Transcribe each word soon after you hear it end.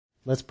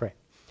Let's pray.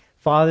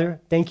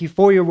 Father, thank you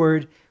for your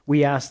word.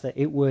 We ask that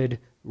it would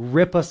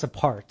rip us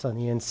apart on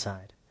the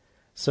inside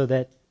so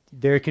that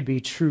there could be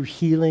true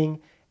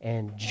healing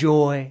and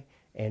joy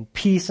and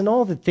peace and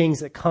all the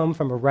things that come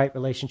from a right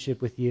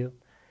relationship with you.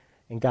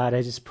 And God,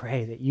 I just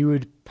pray that you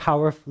would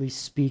powerfully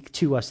speak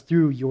to us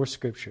through your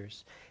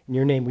scriptures. In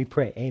your name we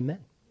pray. Amen.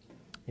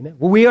 Amen.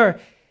 Well, we are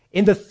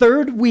in the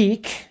third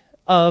week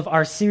of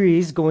our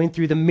series going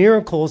through the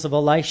miracles of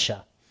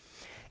Elisha.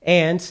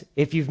 And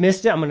if you've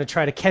missed it, I'm going to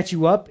try to catch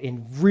you up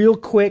in real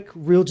quick,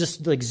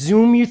 just like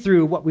zoom you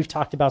through what we've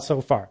talked about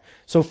so far.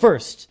 So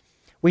first,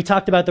 we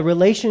talked about the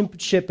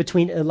relationship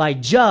between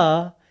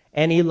Elijah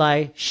and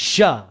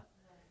Elisha.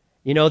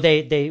 You know,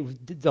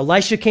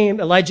 Elijah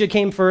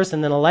came first,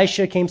 and then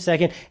Elisha came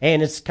second,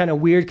 and it's kind of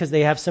weird because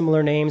they have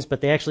similar names, but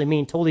they actually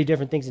mean totally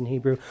different things in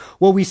Hebrew.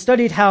 Well, we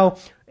studied how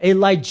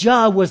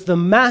Elijah was the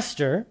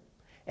master,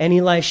 and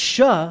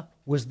Elisha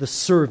was the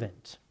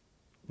servant.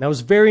 That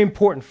was very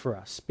important for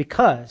us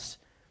because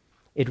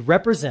it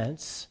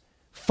represents,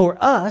 for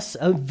us,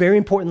 a very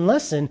important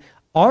lesson.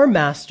 Our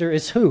master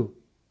is who?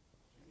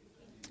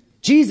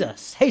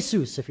 Jesus.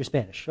 Jesus, if you're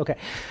Spanish. Okay.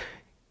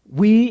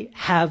 We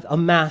have a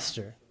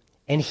master,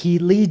 and he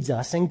leads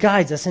us and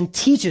guides us and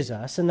teaches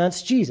us, and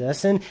that's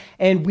Jesus.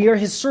 And we are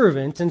his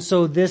servant, and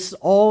so this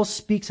all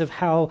speaks of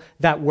how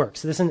that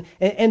works. And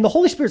the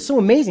Holy Spirit's so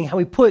amazing how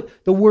he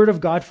put the Word of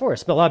God for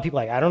us. But a lot of people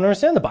are like, I don't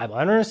understand the Bible.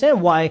 I don't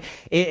understand why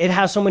it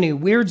has so many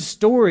weird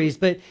stories,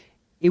 but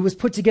it was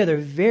put together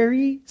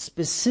very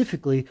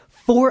specifically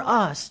for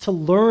us to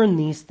learn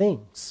these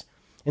things.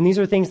 And these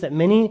are things that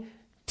many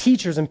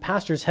teachers and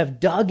pastors have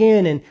dug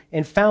in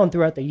and found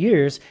throughout the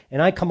years, and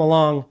I come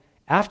along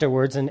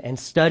afterwards and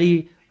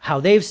study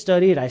how they've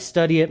studied. I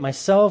study it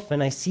myself,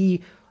 and I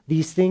see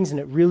these things, and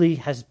it really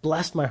has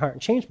blessed my heart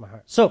and changed my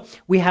heart. So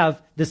we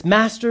have this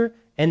master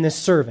and this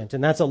servant,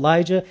 and that's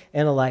Elijah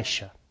and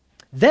Elisha.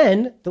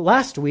 Then, the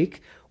last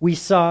week, we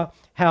saw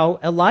how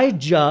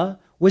Elijah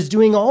was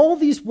doing all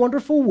these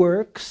wonderful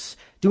works,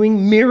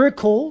 doing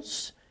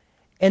miracles,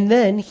 and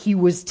then he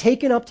was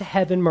taken up to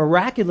heaven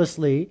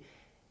miraculously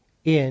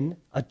in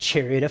a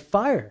chariot of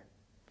fire.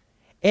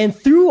 And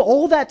through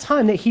all that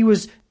time that he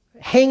was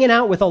hanging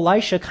out with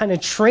Elisha, kind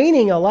of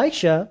training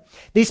Elisha,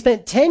 they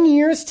spent 10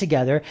 years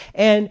together,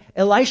 and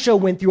Elisha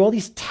went through all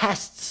these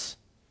tests.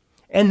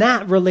 And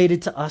that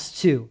related to us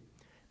too,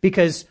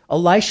 because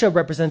Elisha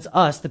represents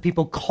us, the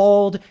people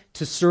called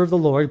to serve the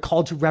Lord,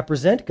 called to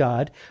represent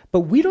God,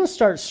 but we don't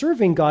start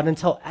serving God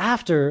until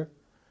after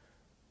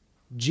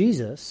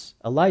Jesus,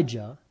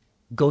 Elijah,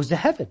 goes to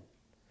heaven.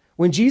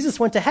 When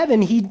Jesus went to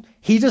heaven, he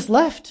just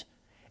left.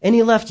 And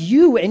he left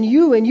you and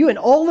you and you and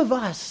all of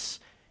us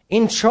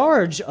in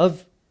charge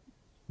of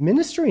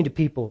ministering to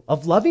people,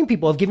 of loving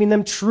people, of giving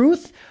them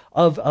truth,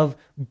 of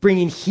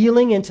bringing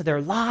healing into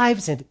their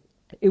lives. And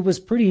it was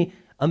pretty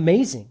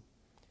amazing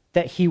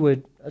that he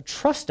would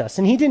trust us.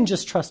 And he didn't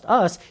just trust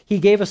us, he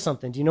gave us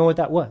something. Do you know what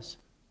that was?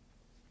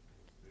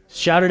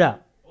 Shout it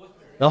out.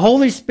 The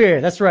Holy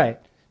Spirit, that's right.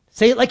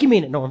 Say it like you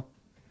mean it, Norm.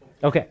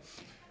 Okay.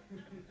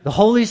 The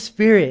Holy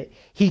Spirit,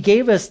 he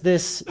gave us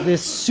this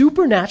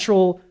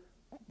supernatural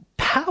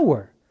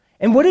power.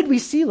 And what did we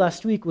see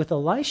last week with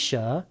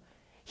Elisha?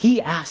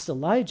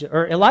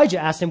 Elijah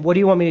asked him, what do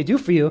you want me to do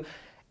for you?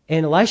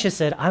 And Elisha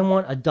said, I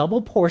want a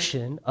double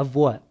portion of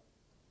what?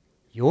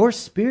 Your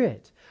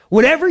spirit.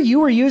 Whatever you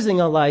were using,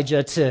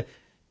 Elijah, to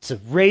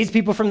raise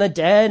people from the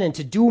dead and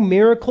to do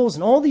miracles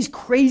and all these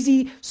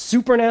crazy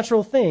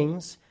supernatural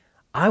things,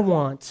 I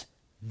want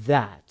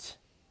that.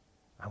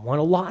 I want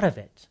a lot of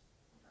it.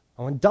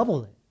 I want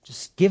double it.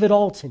 Just give it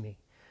all to me.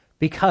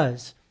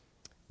 Because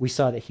we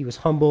saw that he was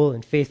humble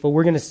and faithful.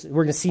 We're going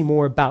to see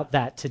more about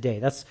that today.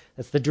 That's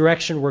the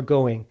direction we're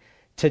going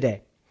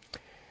today.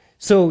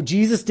 So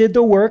Jesus did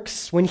the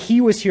works when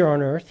he was here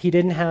on earth. He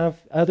didn't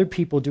have other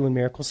people doing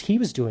miracles. He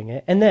was doing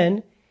it. And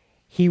then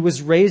he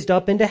was raised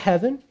up into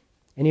heaven,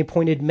 and he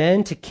appointed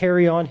men to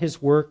carry on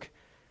his work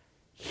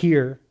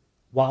here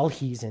while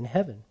he's in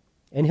heaven.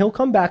 And he'll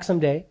come back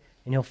someday,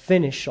 and he'll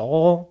finish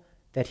all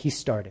that he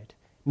started,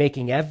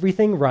 making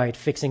everything right,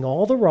 fixing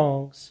all the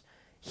wrongs,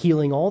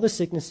 healing all the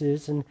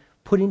sicknesses, and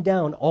putting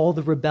down all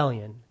the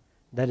rebellion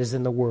that is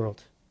in the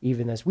world,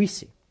 even as we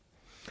see.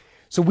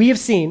 So we have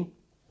seen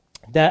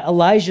that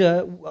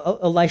Elisha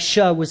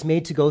was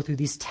made to go through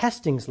these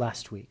testings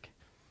last week.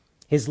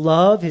 His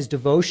love, his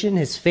devotion,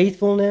 his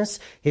faithfulness,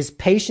 his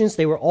patience,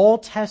 they were all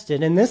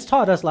tested. And this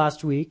taught us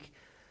last week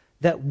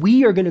that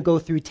we are going to go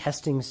through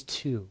testings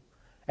too.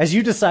 As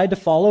you decide to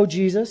follow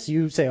Jesus,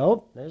 you say,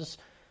 oh, there's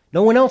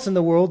no one else in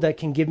the world that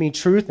can give me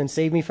truth and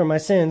save me from my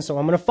sins, so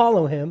I'm going to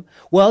follow him.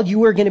 Well,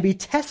 you are going to be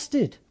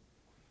tested.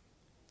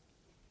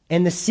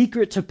 And the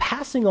secret to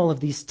passing all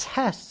of these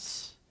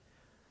tests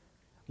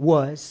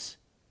was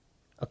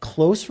a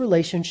close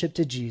relationship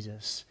to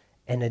Jesus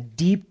and a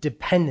deep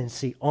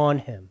dependency on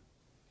him.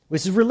 It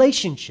was a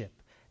relationship.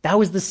 That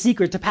was the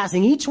secret to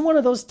passing each one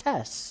of those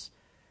tests.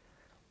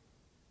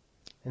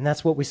 And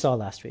that's what we saw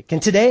last week.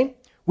 And today,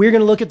 we're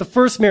going to look at the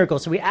first miracle.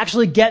 So we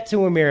actually get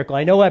to a miracle.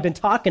 I know I've been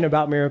talking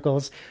about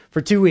miracles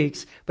for 2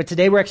 weeks, but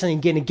today we're actually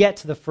going to get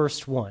to the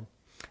first one.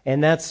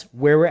 And that's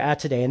where we're at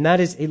today. And that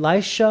is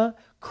Elisha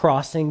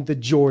crossing the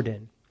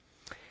Jordan.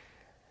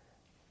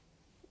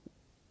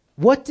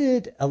 What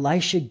did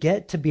Elisha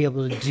get to be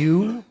able to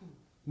do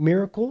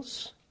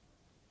miracles?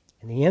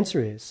 And the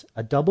answer is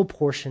a double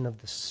portion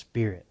of the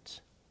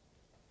Spirit.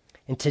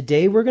 And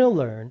today we're going to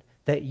learn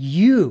that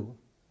you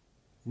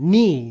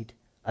need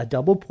a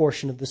double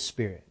portion of the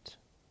Spirit,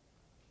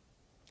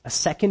 a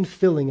second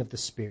filling of the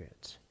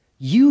Spirit.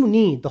 You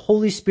need the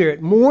Holy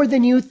Spirit more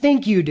than you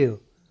think you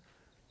do.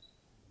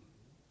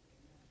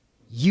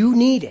 You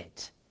need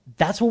it.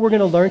 That's what we're going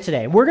to learn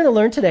today. We're going to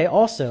learn today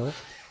also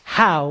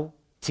how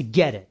to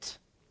get it.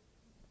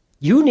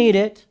 You need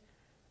it.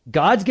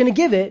 God's going to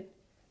give it.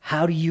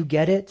 How do you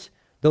get it?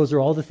 Those are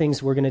all the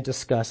things we're going to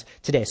discuss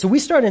today. So we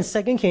start in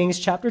 2 Kings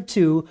chapter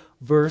 2,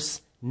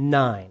 verse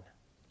 9.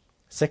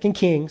 2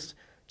 Kings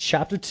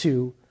chapter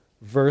 2,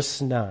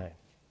 verse 9.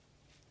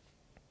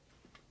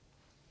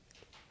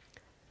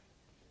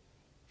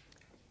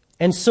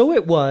 And so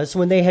it was,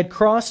 when they had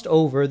crossed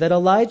over, that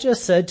Elijah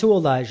said to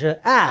Elisha,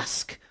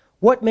 "Ask,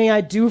 what may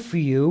I do for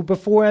you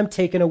before I'm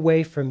taken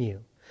away from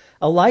you?"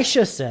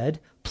 Elisha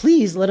said,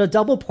 "Please let a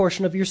double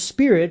portion of your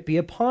Spirit be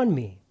upon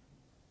me."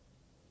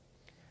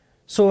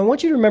 So I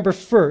want you to remember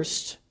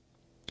first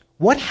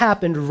what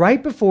happened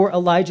right before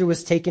Elijah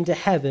was taken to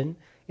heaven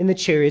in the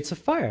chariots of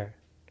fire.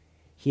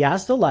 He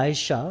asked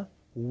Elisha,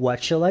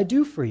 "What shall I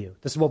do for you?"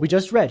 This is what we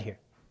just read here.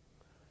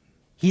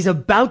 He's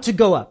about to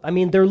go up. I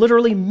mean, they're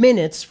literally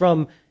minutes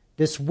from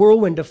this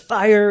whirlwind of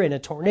fire and a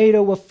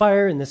tornado of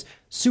fire and this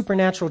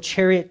supernatural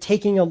chariot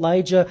taking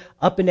Elijah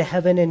up into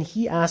heaven. And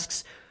he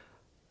asks,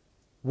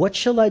 "What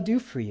shall I do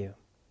for you?"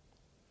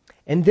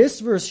 And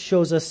this verse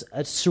shows us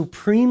a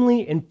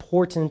supremely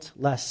important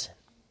lesson.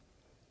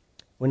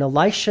 When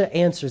Elisha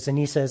answers and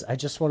he says, "I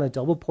just want a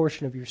double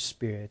portion of your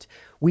Spirit,"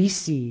 we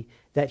see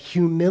that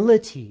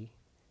humility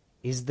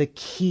is the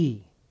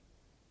key.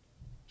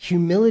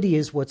 Humility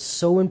is what's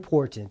so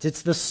important.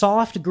 It's the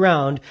soft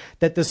ground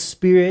that the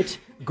Spirit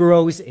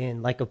grows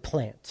in like a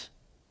plant.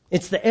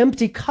 It's the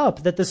empty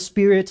cup that the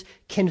Spirit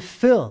can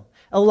fill.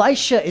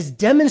 Elisha is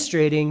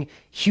demonstrating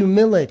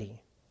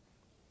humility.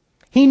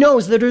 He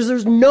knows that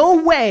there's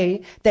no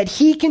way that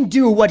he can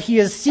do what he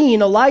has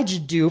seen Elijah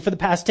do for the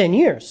past 10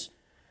 years.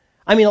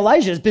 I mean,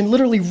 Elijah has been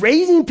literally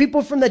raising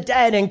people from the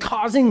dead and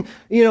causing,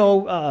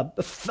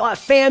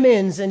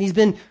 famines, and he's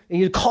been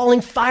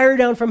calling fire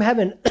down from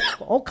heaven,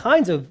 all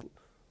kinds of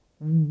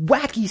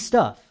wacky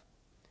stuff,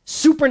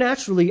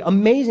 supernaturally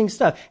amazing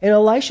stuff. And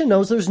Elisha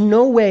knows there's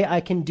no way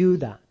I can do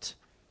that.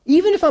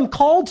 Even if I'm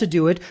called to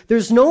do it,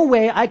 there's no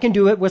way I can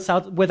do it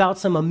without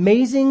some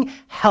amazing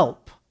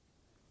help.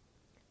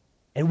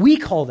 And we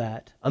call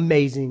that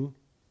amazing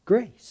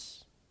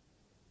grace.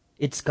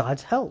 It's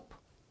God's help.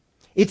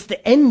 It's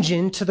the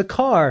engine to the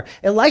car.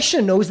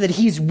 Elisha knows that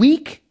he's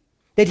weak,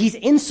 that he's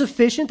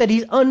insufficient, that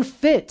he's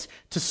unfit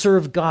to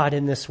serve God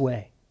in this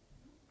way.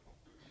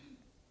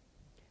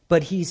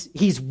 But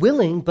he's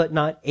willing but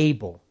not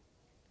able.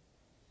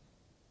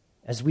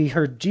 As we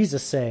heard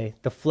Jesus say,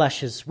 the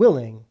flesh is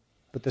willing,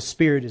 but the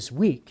Spirit is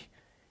weak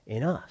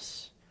in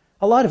us.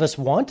 A lot of us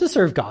want to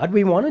serve God.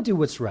 We want to do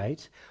what's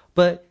right,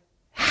 but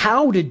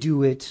how to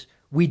do it,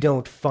 we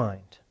don't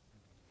find.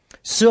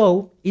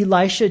 So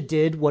Elisha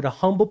did what a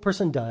humble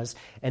person does,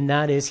 and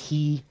that is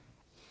he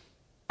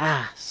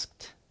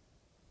asked.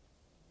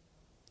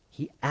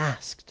 He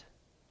asked.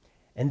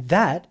 And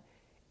that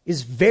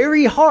is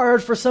very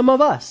hard for some of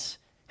us.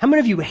 How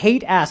many of you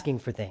hate asking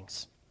for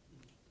things?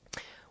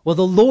 Well,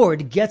 the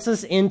Lord gets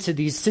us into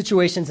these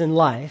situations in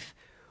life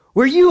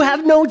where you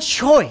have no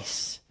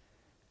choice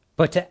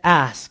but to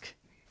ask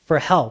for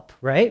help,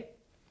 right?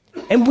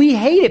 And we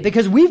hate it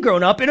because we've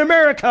grown up in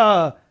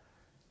America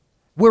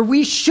where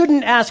we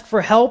shouldn't ask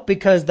for help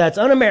because that's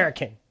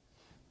un-American.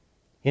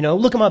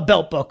 Look at my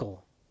belt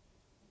buckle.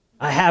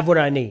 I have what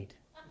I need.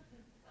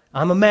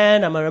 I'm a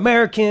man. I'm an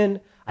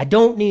American. I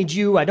don't need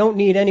you. I don't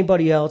need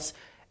anybody else.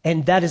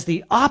 And that is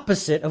the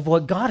opposite of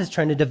what God is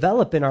trying to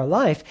develop in our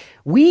life.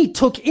 We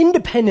took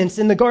independence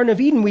in the Garden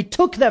of Eden. We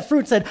took that fruit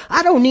and said,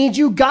 "I don't need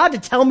you, God, to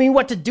tell me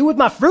what to do with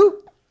my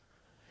fruit."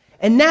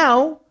 And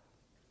now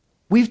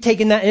we've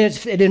taken that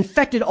and it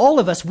infected all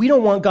of us. We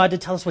don't want God to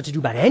tell us what to do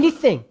about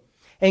anything.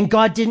 And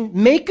God didn't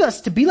make us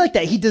to be like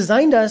that. He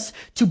designed us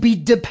to be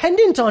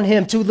dependent on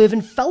Him, to live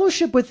in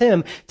fellowship with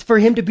Him, for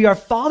Him to be our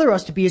Father,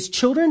 us to be His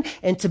children,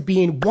 and to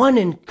be in one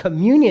in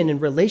communion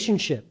and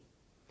relationship.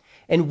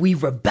 And we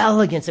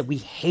rebel against it. We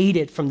hate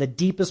it from the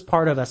deepest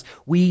part of us.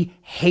 We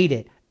hate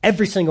it.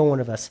 Every single one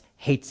of us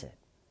hates it.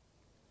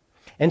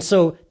 And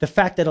so the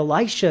fact that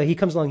Elisha, he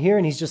comes along here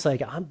and he's just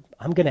like, I'm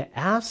going to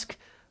ask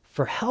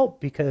for help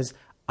because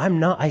I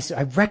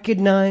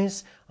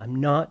recognize I'm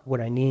not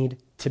what I need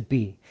to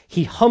be.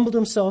 He humbled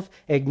himself,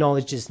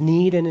 acknowledged his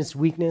need and his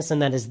weakness,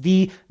 and that is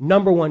the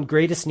number one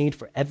greatest need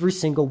for every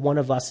single one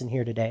of us in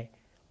here today.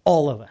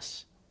 All of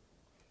us.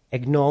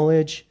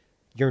 Acknowledge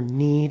your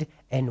need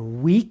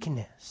and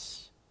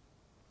weakness.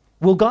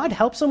 Will God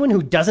help someone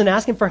who doesn't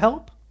ask him for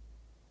help?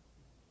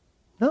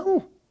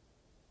 No,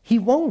 he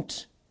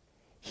won't.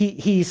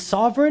 He's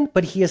sovereign,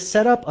 but he has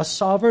set up a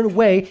sovereign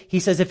way. He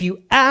says, if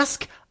you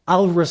ask,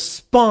 I'll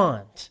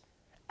respond.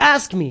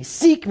 Ask me,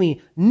 seek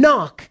me,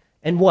 knock,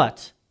 and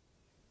what?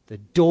 The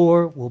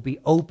door will be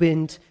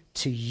opened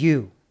to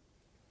you.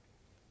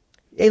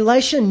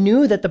 Elisha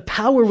knew that the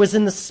power was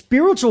in the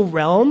spiritual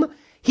realm.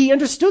 He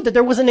understood that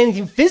there wasn't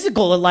anything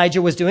physical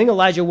Elijah was doing.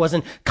 Elijah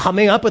wasn't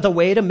coming up with a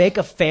way to make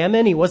a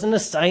famine. He wasn't a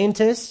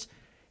scientist.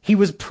 He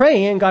was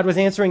praying, and God was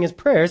answering his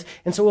prayers.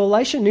 And so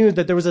Elisha knew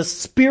that there was a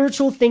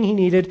spiritual thing he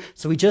needed,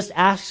 so he just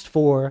asked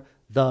for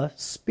the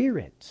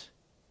Spirit.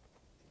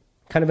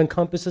 Kind of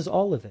encompasses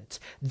all of it.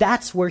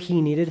 That's where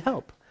he needed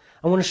help.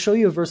 I want to show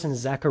you a verse in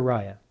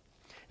Zechariah.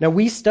 Now,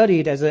 we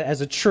studied as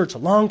a church a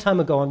long time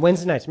ago on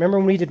Wednesday nights. Remember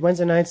when we did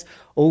Wednesday nights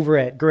over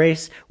at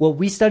Grace? Well,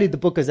 we studied the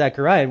book of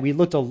Zechariah, and we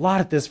looked a lot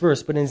at this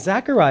verse. But in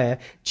Zechariah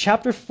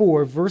chapter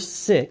 4, verse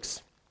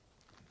 6,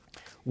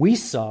 we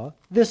saw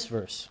this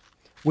verse,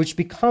 which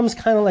becomes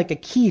kind of like a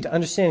key to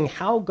understanding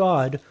how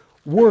God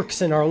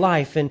works in our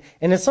life. And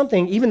it's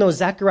something, even though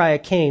Zechariah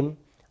came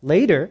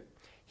later,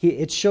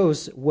 it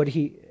shows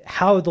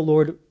how the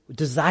Lord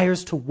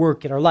desires to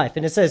work in our life.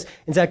 And it says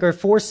in Zechariah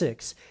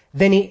 4:6,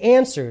 then he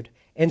answered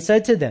and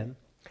said to them,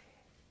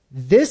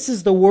 this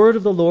is the word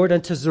of the Lord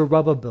unto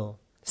Zerubbabel,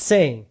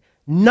 saying,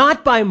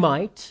 not by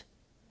might,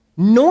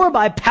 nor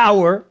by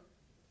power,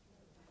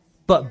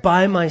 but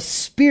by my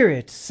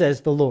Spirit,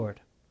 says the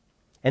Lord.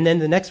 And then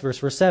the next verse,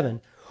 verse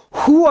 7,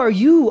 who are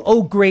you,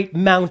 O great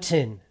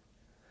mountain?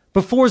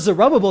 Before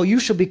Zerubbabel you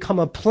shall become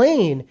a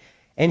plain,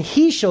 and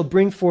he shall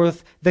bring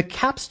forth the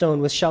capstone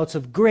with shouts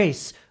of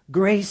grace,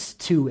 grace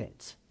to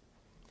it.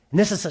 And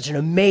this is such an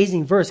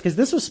amazing verse, because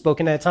this was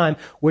spoken at a time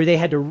where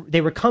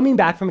they were coming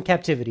back from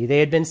captivity. They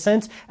had been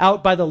sent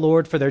out by the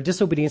Lord for their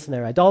disobedience and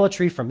their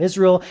idolatry from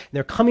Israel. And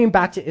they're coming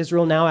back to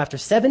Israel now after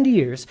 70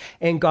 years.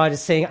 And God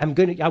is saying,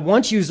 I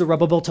want you,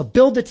 Zerubbabel, to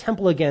build the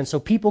temple again so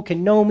people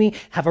can know me,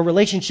 have a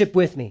relationship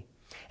with me.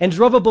 And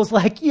Zerubbabel's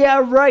like,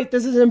 yeah, right,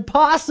 this is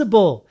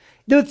impossible.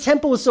 The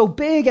temple is so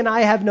big and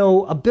I have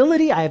no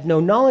ability, I have no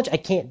knowledge, I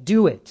can't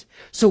do it.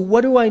 So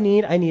what do I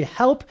need? I need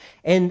help.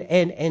 And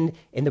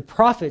the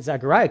prophet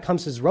Zechariah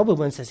comes to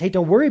Zerubbabel and says, hey,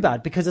 don't worry about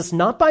it, because it's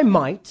not by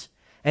might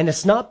and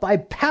it's not by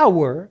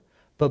power,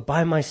 but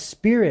by my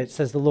Spirit,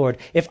 says the Lord.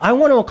 If I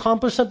want to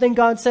accomplish something,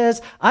 God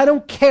says, I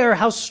don't care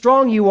how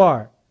strong you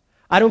are.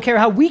 I don't care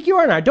how weak you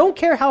are, and I don't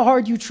care how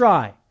hard you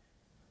try.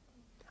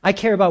 I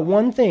care about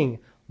one thing,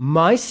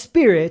 my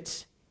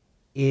Spirit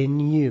in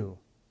you.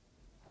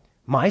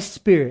 My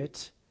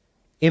Spirit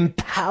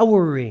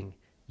empowering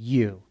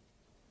you.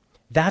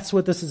 That's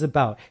what this is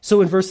about.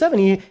 So in verse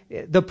 7,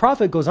 the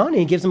prophet goes on and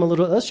he gives him a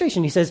little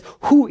illustration. He says,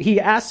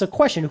 he asks a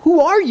question, who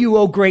are you,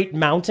 O great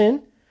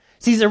mountain?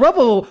 See,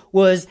 Zerubbabel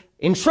was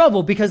in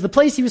trouble because the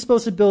place he was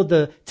supposed to build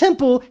the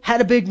temple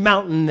had a big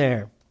mountain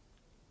there.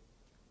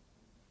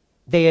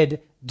 They had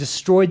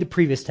destroyed the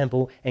previous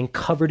temple and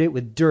covered it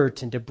with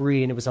dirt and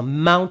debris, and it was a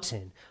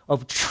mountain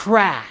of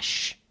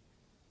trash.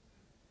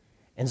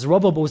 And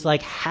Zerubbabel was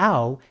like,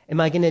 how am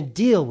I going to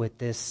deal with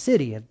this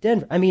city of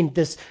Denver? I mean,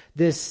 this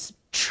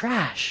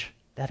trash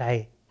that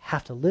I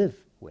have to live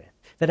with,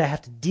 that I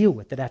have to deal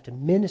with, that I have to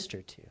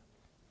minister to.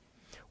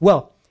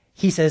 Well,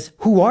 he says,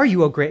 who are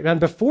you, O great? And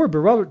before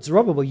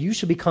Zerubbabel, you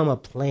shall become a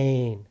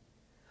plain.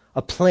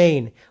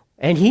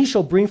 And he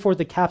shall bring forth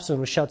the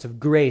capstone with shouts of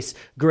grace,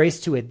 grace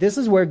to it. This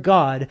is where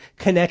God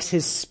connects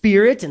his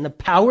Spirit and the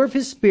power of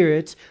his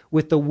Spirit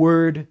with the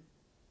word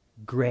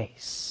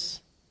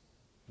grace.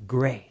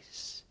 Grace.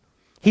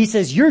 He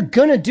says, you're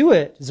going to do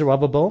it,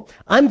 Zerubbabel.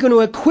 I'm going to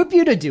equip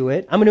you to do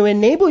it. I'm going to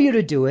enable you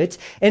to do it.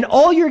 And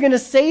all you're going to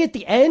say at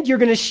the end, you're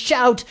going to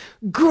shout,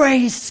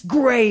 grace,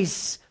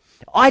 grace.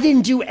 I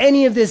didn't do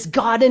any of this.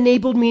 God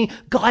enabled me.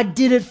 God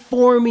did it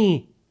for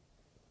me.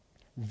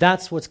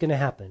 That's what's going to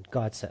happen,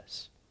 God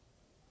says.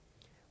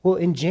 Well,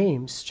 in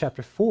James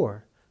chapter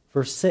 4,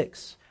 verse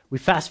 6, we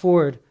fast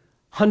forward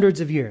hundreds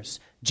of years.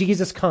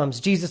 Jesus comes,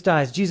 Jesus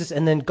dies,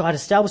 and then God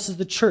establishes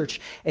the church.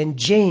 And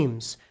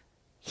James,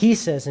 he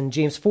says in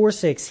James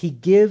 4:6, he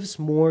gives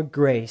more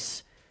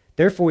grace.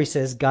 Therefore, he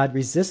says, God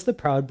resists the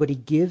proud, but he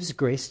gives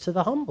grace to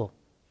the humble.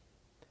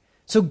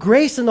 So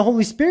grace and the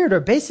Holy Spirit are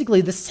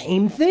basically the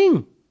same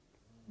thing.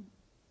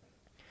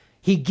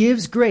 He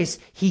gives grace.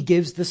 He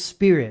gives the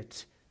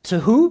Spirit.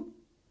 To who?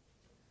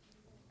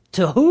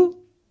 To who?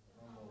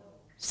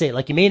 Say it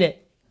like you mean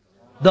it.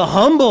 The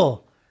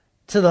humble.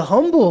 To the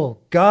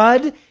humble.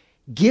 God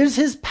gives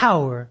his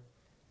power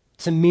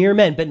to mere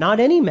men, but not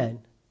any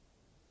men.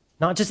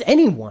 Not just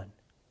anyone.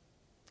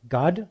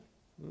 God,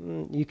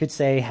 you could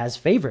say, has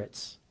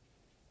favorites.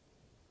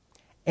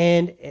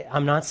 And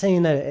I'm not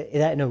saying that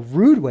in a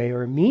rude way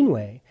or a mean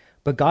way,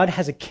 but God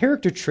has a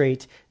character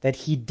trait that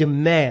he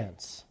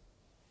demands,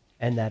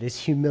 and that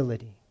is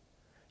humility.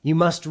 You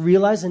must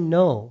realize and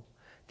know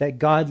that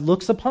God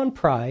looks upon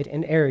pride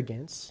and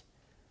arrogance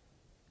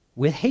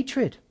with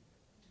hatred,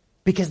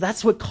 because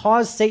that's what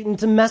caused Satan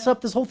to mess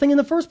up this whole thing in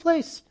the first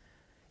place.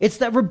 It's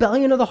that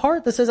rebellion of the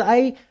heart that says,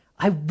 I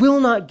I will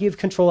not give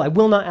control. I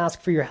will not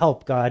ask for your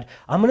help, God.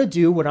 I'm going to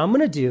do what I'm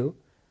going to do.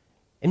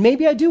 And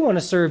maybe I do want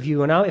to serve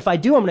you. And if I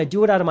do, I'm going to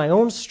do it out of my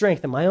own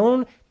strength and my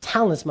own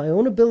talents, my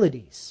own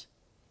abilities.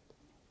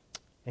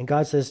 And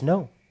God says,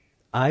 no,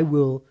 I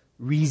will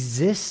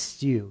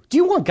resist you. Do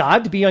you want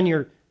God to be on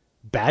your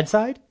bad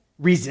side?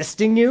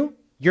 Resisting you?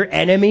 Your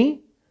enemy?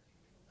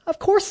 Of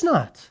course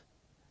not.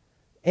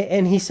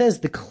 And he says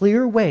the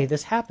clear way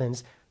this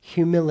happens,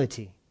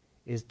 humility,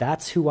 is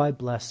that's who I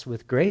bless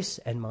with grace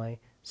and my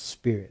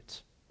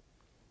Spirit.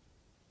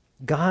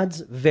 God's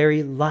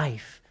very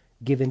life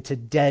given to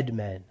dead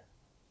men.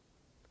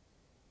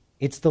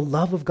 It's the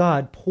love of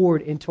God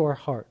poured into our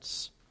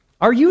hearts.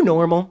 Are you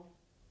normal?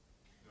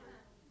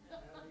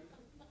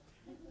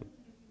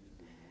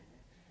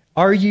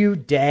 Are you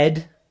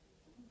dead?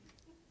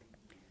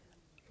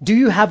 Do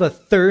you have a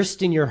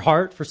thirst in your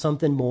heart for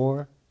something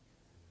more?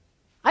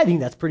 I think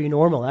that's pretty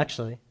normal,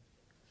 actually.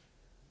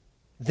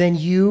 Then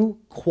you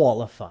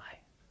qualify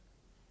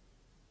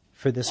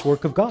for this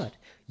work of God.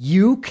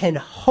 You can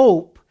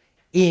hope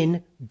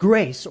in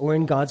grace or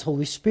in God's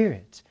Holy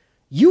Spirit.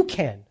 You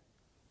can.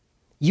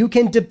 You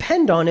can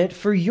depend on it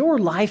for your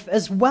life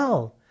as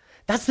well.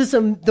 That's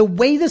the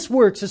way this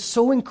works is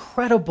so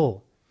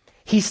incredible.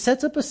 He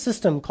sets up a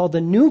system called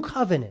the New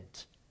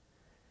Covenant,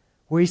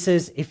 where he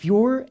says, if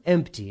you're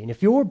empty and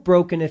if you're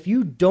broken, if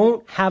you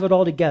don't have it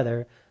all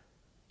together,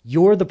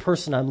 you're the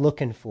person I'm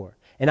looking for.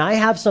 And I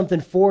have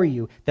something for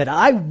you that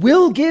I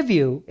will give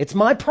you. It's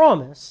my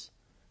promise.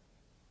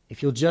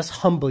 If you'll just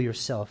humble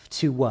yourself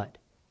to what?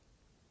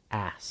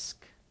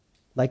 Ask.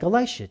 Like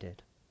Elisha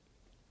did.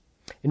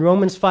 In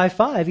Romans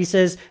 5:5, he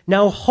says,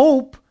 now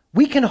hope,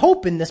 we can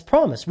hope in this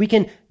promise. We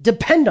can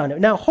depend on it.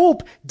 Now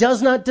hope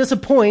does not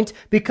disappoint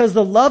because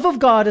the love of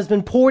God has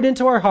been poured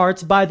into our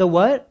hearts by the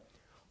what?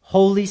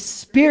 Holy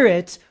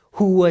Spirit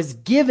who was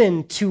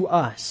given to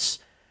us.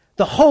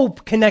 The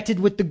hope connected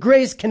with the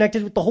grace,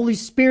 connected with the Holy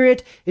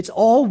Spirit, it's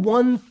all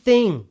one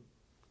thing.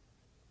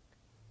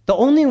 The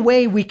only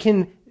way we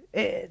can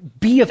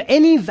be of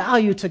any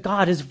value to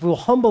God is if we'll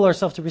humble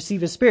ourselves to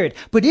receive His Spirit.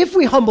 But if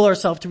we humble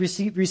ourselves to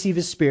receive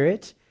His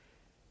Spirit,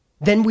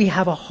 then we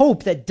have a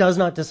hope that does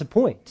not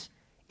disappoint.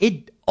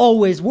 It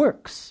always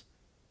works.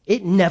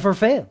 It never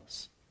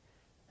fails.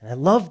 And I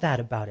love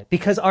that about it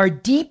because our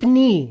deep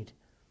need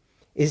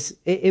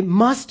it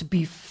must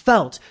be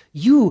felt.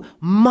 You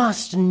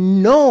must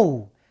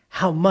know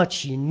how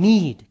much you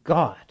need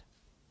God.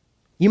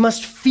 You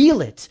must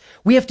feel it.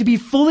 We have to be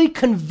fully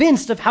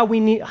convinced of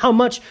how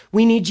much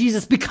we need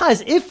Jesus,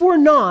 because if we're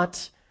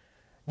not,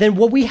 then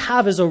what we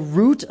have is a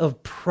root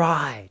of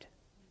pride.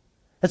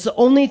 That's the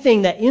only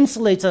thing that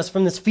insulates us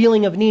from this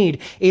feeling of need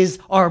is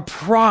our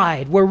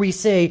pride, where we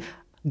say,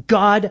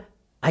 God,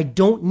 I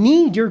don't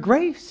need your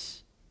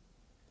grace.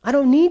 I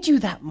don't need you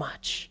that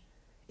much.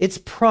 It's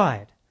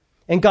pride.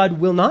 And God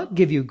will not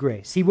give you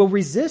grace. He will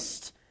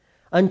resist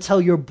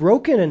until you're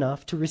broken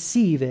enough to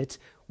receive it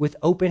with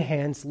open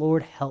hands.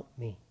 Lord, help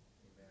me.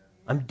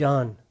 I'm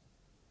done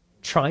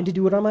trying to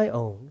do it on my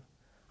own.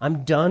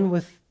 I'm done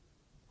with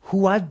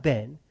who I've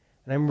been,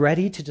 and I'm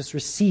ready to just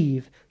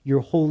receive your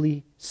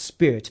Holy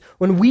Spirit.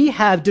 When we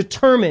have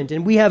determined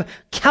and we have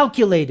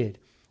calculated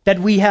that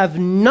we have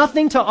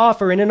nothing to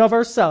offer in and of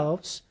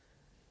ourselves,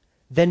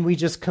 then we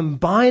just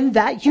combine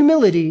that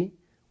humility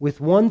with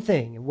one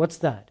thing. And what's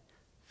that?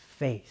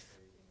 Faith.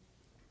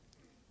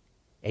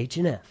 H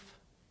and F.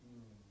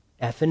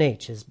 F and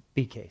H, as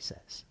BK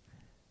says.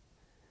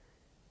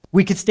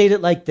 We could state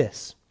it like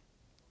this.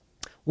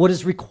 What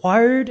is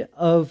required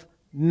of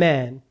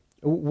man,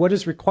 what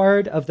is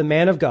required of the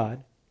man of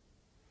God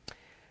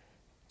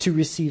to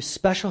receive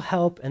special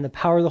help and the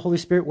power of the Holy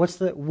Spirit?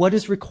 What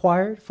is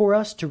required for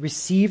us to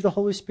receive the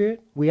Holy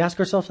Spirit? We ask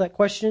ourselves that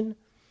question.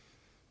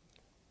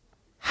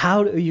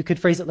 You could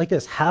phrase it like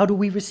this. How do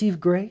we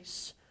receive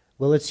grace?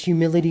 Well, it's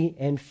humility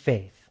and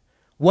faith.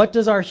 What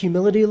does our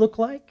humility look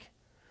like?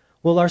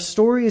 Well, our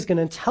story is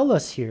going to tell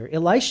us here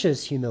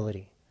Elisha's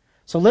humility.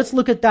 So let's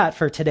look at that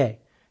for today,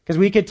 because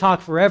we could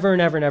talk forever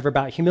and ever and ever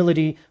about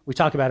humility. We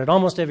talk about it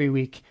almost every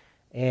week,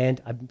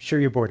 and I'm sure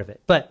you're bored of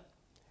it. But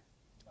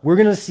we're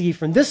going to see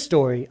from this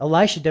story,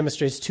 Elisha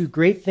demonstrates two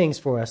great things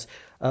for us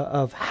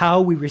of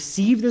how we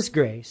receive this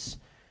grace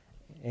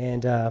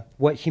and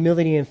what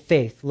humility and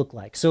faith look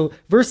like. So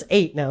verse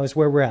 8 now is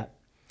where we're at.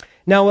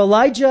 Now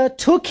Elijah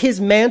took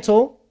his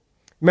mantle.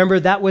 Remember,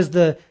 that was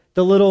the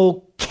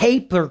little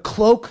cape or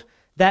cloak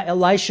that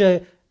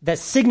Elisha, that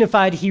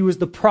signified he was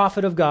the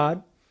prophet of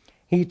God.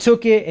 He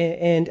took it,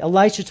 and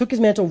Elisha took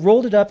his mantle,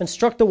 rolled it up, and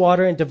struck the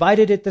water, and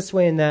divided it this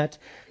way and that.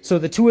 So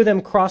the two of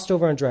them crossed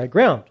over on dry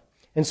ground.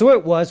 And so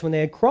it was, when they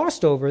had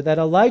crossed over, that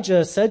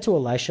Elijah said to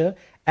Elisha,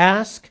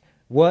 ask,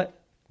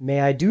 what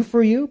may I do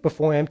for you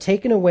before I am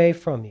taken away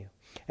from you?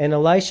 And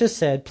Elisha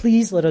said,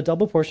 please let a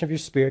double portion of your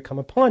spirit come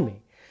upon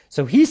me.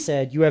 So he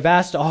said, you have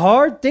asked a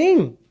hard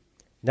thing.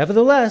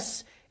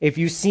 Nevertheless, if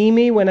you see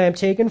me when I am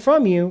taken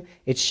from you,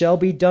 it shall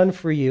be done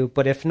for you.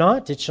 But if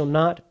not, it shall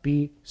not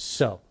be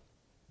so.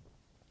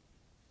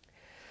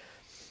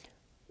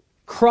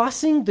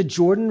 Crossing the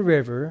Jordan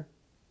River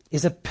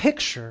is a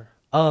picture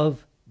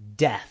of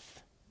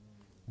death.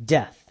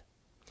 Death.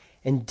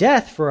 And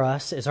death for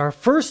us is our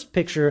first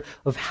picture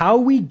of how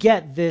we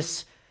get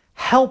this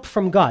help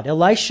from God.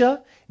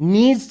 Elisha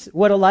needs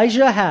what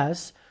Elijah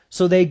has,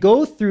 so they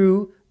go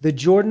through the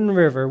Jordan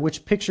River,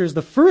 which pictures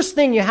the first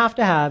thing you have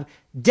to have,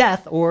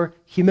 death or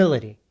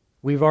humility.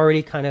 We've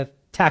already kind of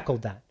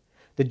tackled that.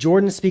 The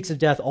Jordan speaks of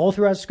death all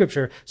throughout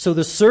Scripture. So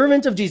the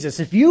servant of Jesus,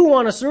 if you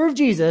want to serve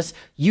Jesus,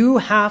 you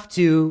have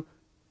to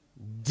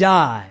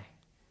die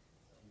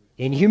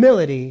in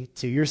humility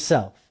to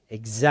yourself.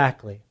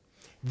 Exactly.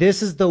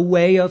 This is the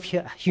way of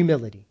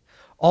humility.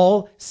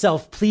 All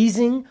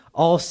self-pleasing,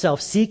 all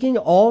self-seeking,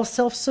 all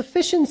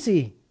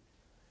self-sufficiency.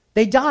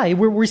 They die.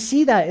 We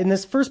see that in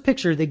this first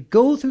picture. They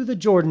go through the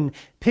Jordan,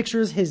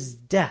 pictures his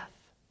death.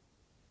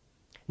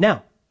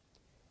 Now,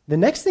 the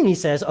next thing he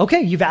says,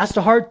 okay, you've asked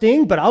a hard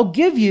thing, but I'll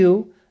give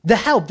you the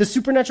help, the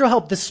supernatural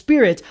help, the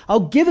Spirit. I'll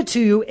give it to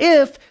you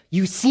if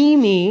you see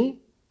me,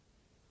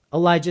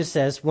 Elijah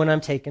says, when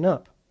I'm taken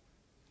up.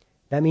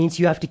 That means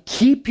you have to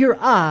keep your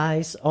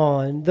eyes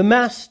on the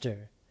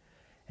Master.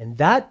 And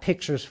that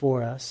pictures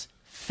for us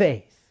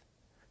faith.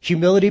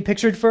 Humility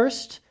pictured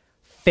first,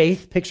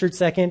 faith pictured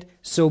second.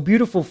 So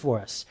beautiful for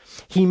us.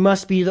 He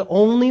must be the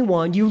only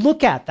one you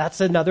look at.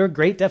 That's another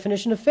great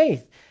definition of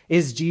faith.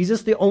 Is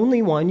Jesus the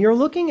only one you're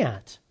looking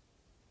at?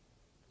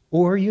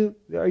 Or are you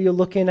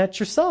looking at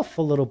yourself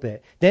a little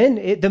bit? Then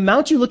the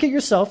amount you look at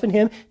yourself and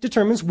him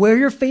determines where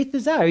your faith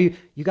is at.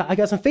 I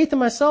got some faith in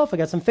myself. I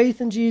got some faith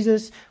in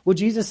Jesus. Well,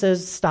 Jesus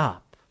says,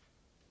 stop.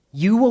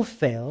 You will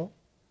fail.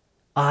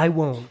 I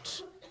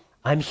won't.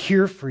 I'm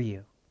here for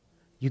you.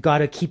 You got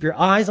to keep your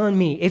eyes on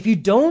me. If you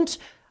don't,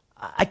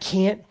 I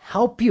can't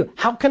help you.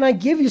 How can I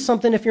give you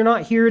something if you're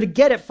not here to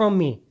get it from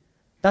me?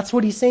 That's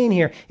what he's saying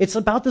here. It's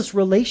about this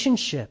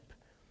relationship.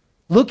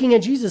 Looking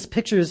at Jesus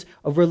pictures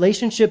a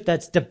relationship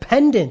that's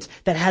dependent,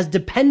 that has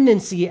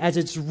dependency as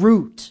its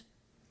root.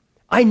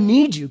 I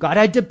need you, God.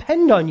 I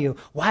depend on you.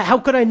 Why? How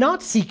could I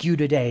not seek you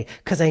today?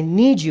 Because I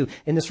need you.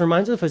 And this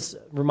reminds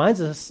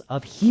us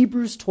of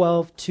Hebrews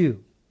 12:2,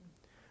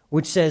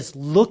 which says,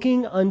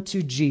 looking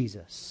unto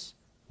Jesus,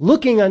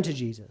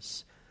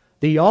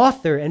 the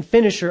author and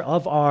finisher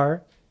of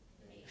our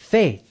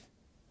faith,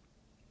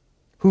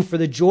 who for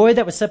the joy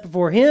that was set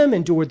before him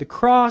endured the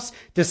cross,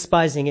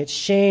 despising its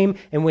shame,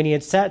 and when he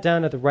had sat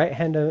down at the right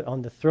hand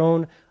on the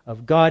throne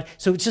of God.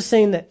 So it's just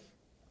saying that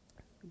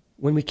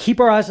when we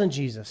keep our eyes on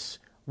Jesus,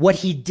 what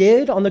he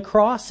did on the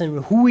cross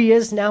and who he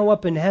is now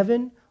up in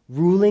heaven,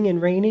 ruling and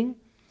reigning,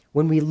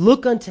 when we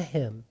look unto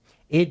him,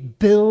 it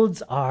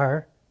builds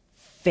our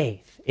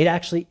faith. It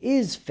actually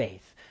is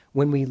faith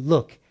when we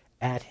look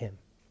at him.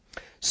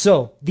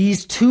 So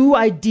these two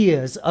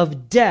ideas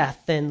of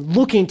death and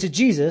looking to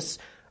Jesus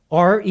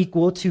are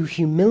equal to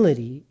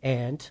humility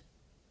and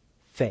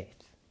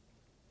faith.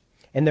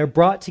 And they're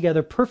brought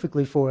together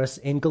perfectly for us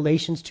in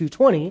Galatians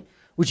 2:20,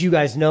 which you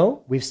guys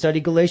know. We've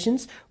studied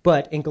Galatians,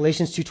 but in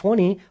Galatians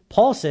 2:20,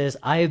 Paul says,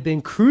 I have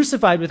been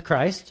crucified with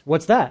Christ.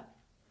 What's that?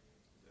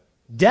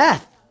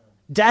 Death.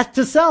 Death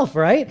to self,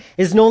 right?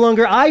 It's no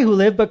longer I who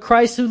live, but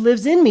Christ who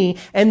lives in me.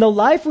 And the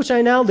life which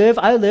I now live,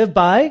 I live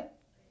by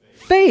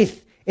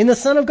faith in the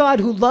Son of God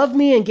who loved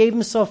me and gave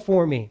himself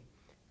for me.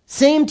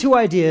 Same two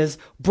ideas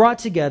brought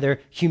together,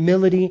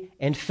 humility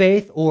and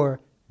faith, or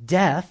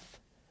death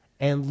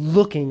and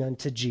looking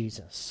unto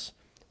Jesus.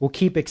 We'll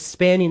keep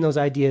expanding those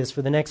ideas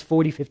for the next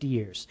 40, 50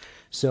 years.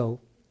 So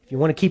if you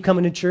want to keep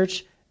coming to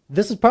church,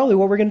 this is probably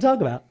what we're going to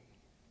talk about.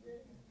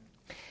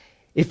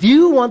 If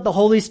you want the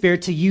Holy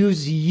Spirit to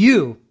use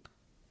you,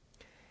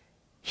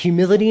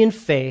 humility and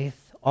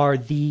faith are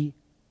the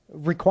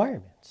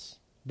requirements.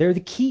 They're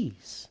the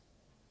keys.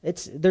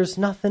 There's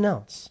nothing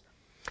else.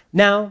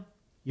 Now,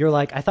 you're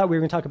like, I thought we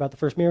were going to talk about the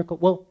first miracle.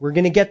 Well, we're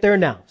going to get there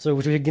now. So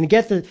we're going to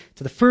get to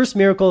the first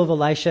miracle of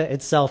Elisha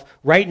itself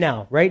right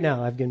now. Right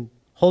now. I've been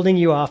holding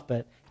you off,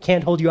 but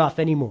can't hold you off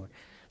anymore.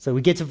 So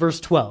we get to verse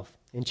 12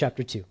 in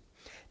chapter 2.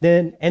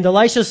 And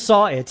Elisha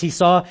saw it. He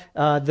saw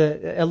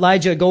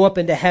Elijah go up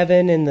into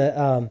heaven in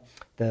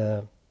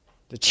the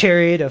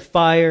chariot of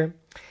fire.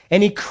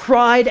 And he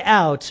cried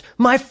out,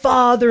 my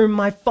father,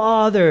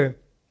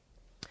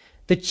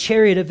 the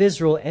chariot of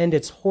Israel and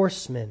its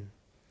horsemen.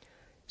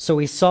 So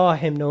he saw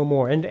him no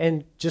more.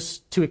 And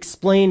just to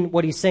explain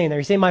what he's saying there,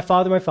 he's saying, my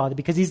father,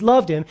 because he's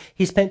loved him.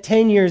 He spent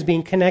 10 years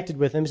being connected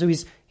with him, so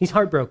he's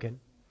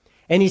heartbroken.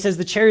 And he says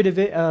the chariot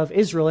of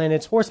Israel and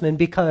its horsemen,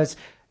 because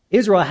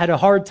Israel had a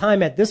hard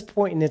time at this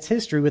point in its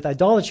history with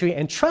idolatry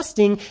and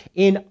trusting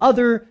in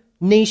other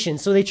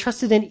nations. So they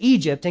trusted in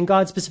Egypt, and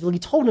God specifically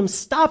told them,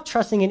 stop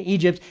trusting in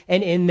Egypt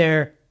and in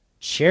their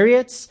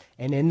chariots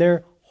and in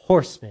their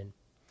horsemen.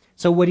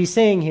 So what he's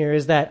saying here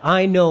is that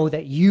I know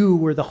that you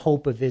were the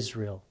hope of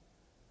Israel.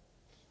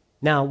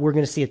 Now, we're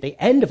going to see at the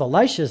end of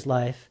Elisha's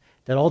life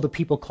that all the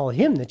people call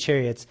him the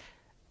chariots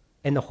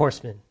and the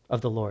horsemen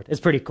of the Lord.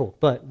 It's pretty cool,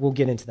 but we'll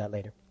get into that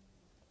later.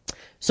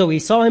 So he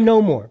saw him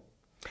no more.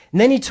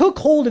 And then he took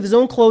hold of his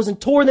own clothes and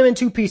tore them in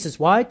two pieces.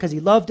 Why? Because he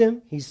loved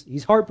him.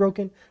 He's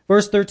heartbroken.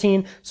 Verse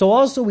 13. So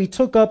also he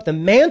took up the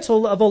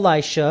mantle of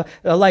Elijah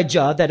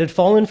that had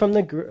fallen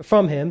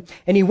from him,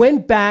 and he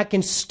went back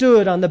and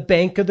stood on the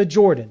bank of the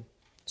Jordan.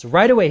 So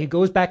right away he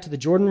goes back to the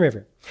Jordan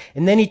River.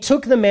 And then he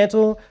took the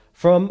mantle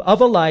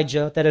of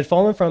Elijah that had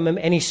fallen from him,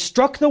 and he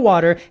struck the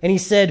water, and he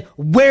said,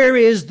 "Where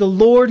is the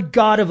Lord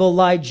God of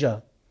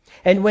Elijah?"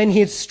 And when he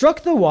had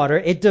struck the water,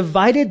 it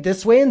divided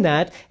this way and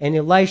that, and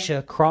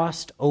Elisha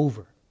crossed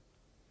over.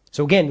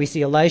 So again, we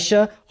see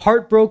Elisha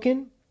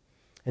heartbroken,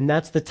 and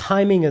that's the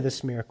timing of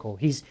this miracle.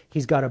 He's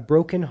got a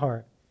broken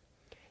heart.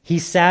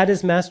 He's sad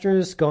his master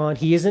is gone.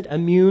 He isn't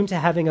immune to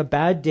having a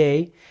bad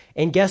day.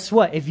 And guess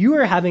what? If you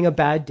are having a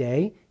bad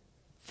day,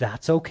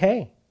 that's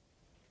okay.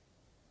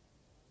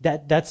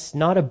 That's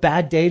not a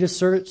bad day to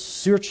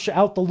search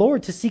out the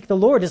Lord, to seek the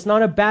Lord. It's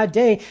not a bad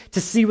day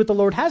to see what the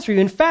Lord has for you.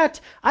 In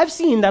fact, I've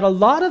seen that a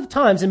lot of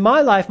times in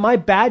my life, my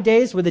bad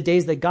days were the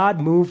days that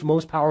God moved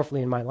most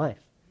powerfully in my life,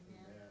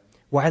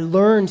 where I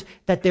learned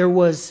that there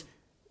was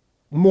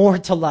more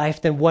to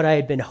life than what I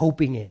had been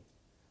hoping in.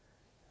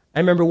 I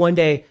remember one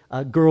day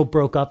a girl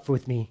broke up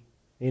with me,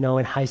 in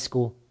high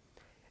school.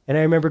 And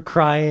I remember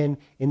crying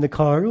in the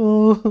car.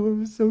 Oh, I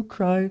was so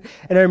crying.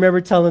 And I remember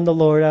telling the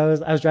Lord, I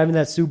was driving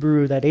that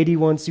Subaru, that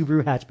 81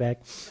 Subaru hatchback.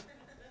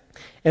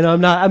 And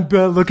I'm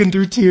looking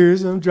through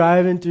tears. I'm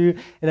driving through.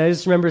 And I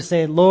just remember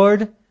saying,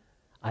 "Lord,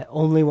 I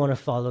only want to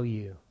follow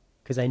you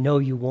because I know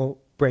you won't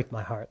break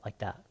my heart like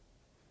that."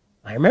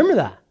 I remember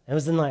that. I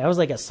was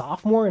like a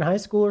sophomore in high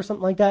school or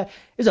something like that.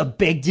 It was a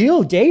big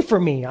day for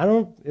me.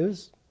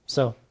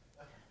 So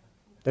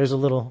there's a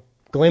little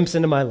glimpse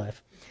into my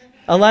life.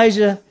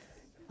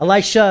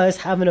 Elisha is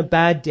having a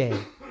bad day.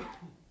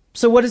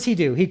 So what does he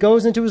do? He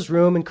goes into his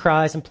room and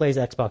cries and plays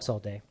Xbox all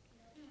day.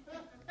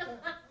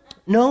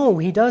 No,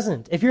 he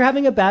doesn't. If you're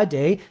having a bad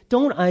day,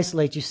 don't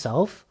isolate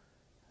yourself.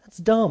 That's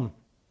dumb.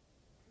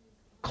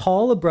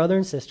 Call a brother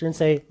and sister and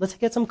say, "Let's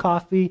get some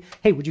coffee.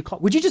 Hey, would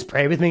you just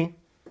pray with me?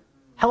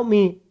 Help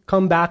me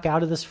come back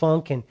out of this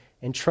funk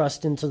and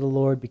trust into the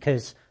Lord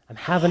because I'm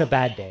having a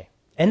bad day."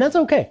 And that's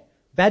okay.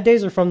 Bad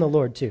days are from the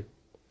Lord too.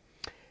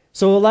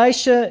 So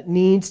Elisha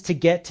needs to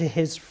get to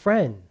his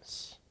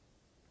friends.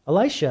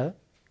 Elisha,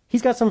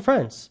 he's got some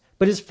friends,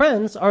 but his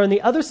friends are on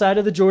the other side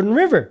of the Jordan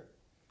River.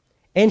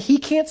 And he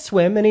can't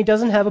swim and he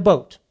doesn't have a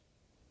boat.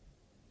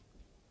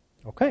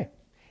 Okay.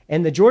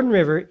 And the Jordan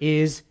River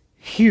is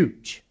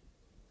huge.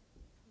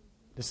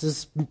 This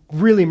is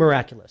really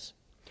miraculous.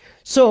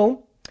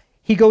 So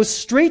he goes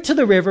straight to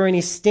the river and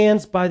he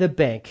stands by the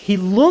bank. He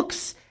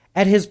looks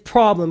at his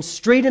problem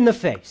straight in the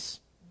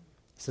face.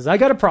 He says, "I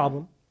got a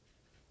problem.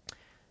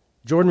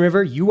 Jordan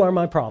River, you are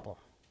my problem."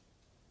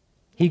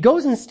 He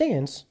goes and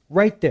stands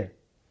right there.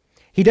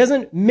 He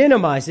doesn't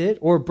minimize it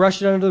or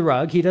brush it under the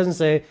rug. He doesn't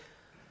say,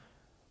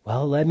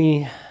 "Well, let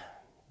me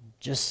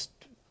just,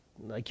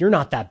 you're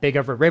not that big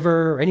of a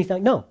river," or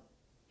anything. No.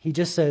 He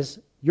just says,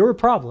 "You're a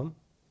problem.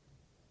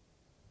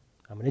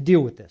 I'm going to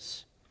deal with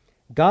this."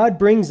 God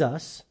brings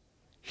us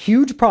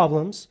huge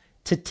problems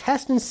to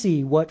test and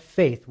see what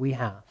faith we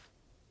have.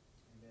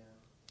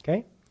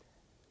 Okay?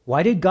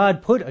 Why did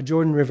God put a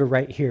Jordan River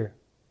right here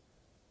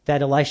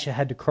that Elisha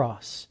had to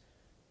cross?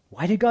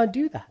 Why did God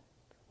do that?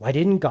 Why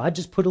didn't God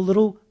just put a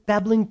little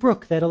babbling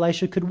brook that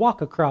Elisha could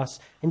walk across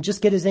and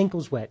just get his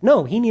ankles wet?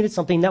 No, he needed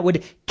something that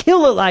would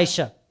kill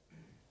Elisha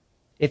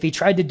if he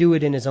tried to do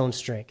it in his own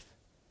strength.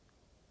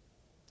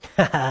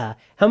 How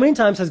many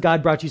times has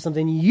God brought you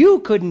something you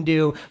couldn't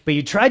do, but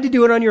you tried to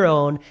do it on your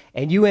own,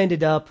 and you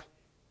ended up,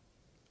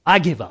 "I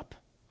give up.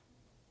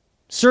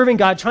 Serving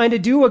God, trying to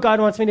do what God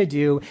wants me to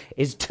do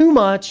is too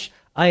much.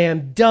 I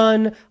am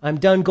done. I'm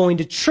done going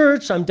to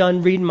church. I'm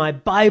done reading my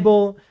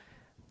Bible."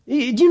 Do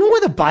you know why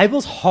the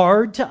Bible's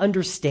hard to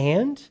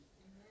understand?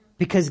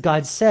 Because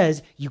God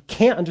says you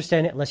can't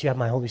understand it unless you have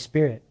my Holy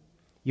Spirit.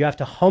 You have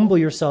to humble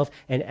yourself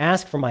and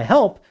ask for my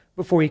help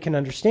before you can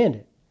understand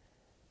it.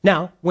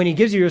 Now, when he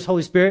gives you his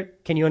Holy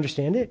Spirit, can you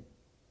understand it?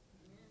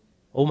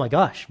 Oh my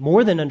gosh,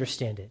 more than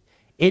understand it.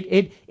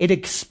 It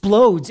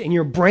explodes in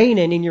your brain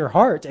and in your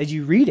heart as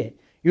you read it.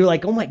 You're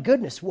like, "Oh my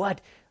goodness,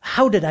 what?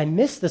 How did I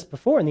miss this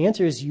before?" And the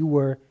answer is you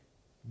were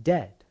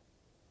dead.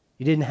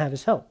 You didn't have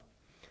his help.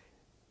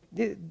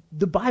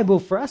 The Bible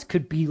for us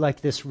could be like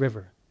this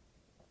river.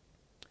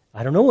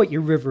 I don't know what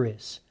your river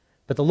is,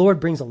 but the Lord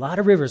brings a lot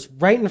of rivers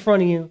right in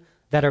front of you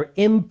that are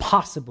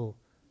impossible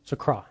to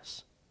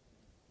cross.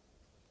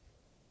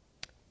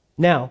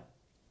 Now,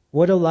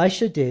 what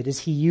Elisha did is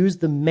he used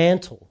the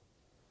mantle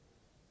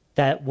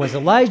that was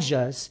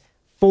Elijah's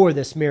for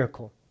this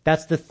miracle.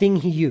 That's the thing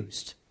he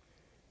used.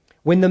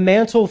 When the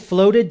mantle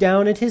floated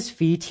down at his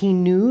feet, he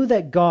knew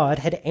that God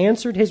had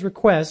answered his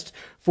request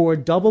for a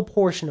double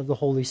portion of the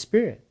Holy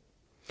Spirit.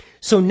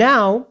 So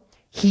now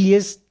he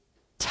is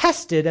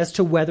tested as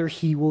to whether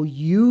he will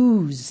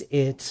use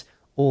it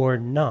or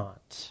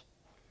not.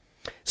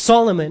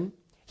 Solomon,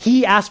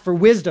 he asked for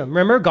wisdom.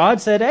 Remember, God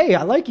said, "Hey,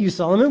 I like you,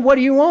 Solomon. What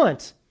do you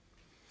want?"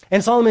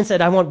 And Solomon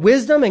said, I want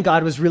wisdom. And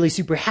God was really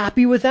super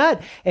happy with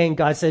that. And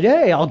God said,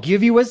 hey, I'll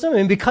give you wisdom.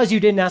 And because you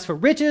didn't ask for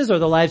riches or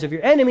the lives of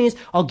your enemies,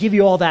 I'll give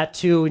you all that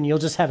too. And you'll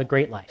just have a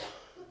great life.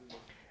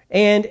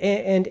 And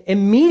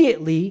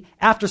immediately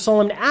after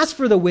Solomon asked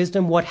for the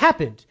wisdom, what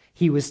happened?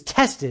 He was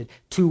tested.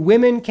 2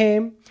 women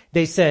came.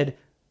 They said,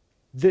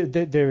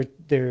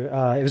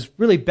 it was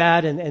really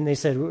bad. And they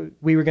said,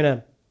 we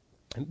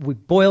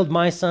boiled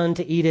my son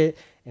to eat it.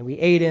 And we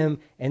ate him,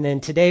 and then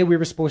today we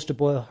were supposed to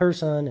boil her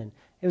son, and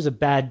it was a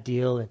bad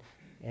deal.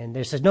 And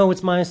they said, no,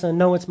 it's my son,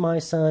 no, it's my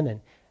son, and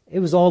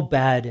it was all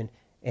bad.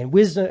 And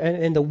wisdom,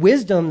 and the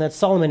wisdom that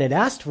Solomon had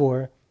asked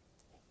for,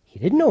 he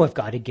didn't know if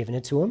God had given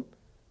it to him,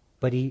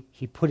 but he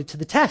put it to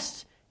the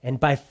test. And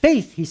by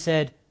faith, he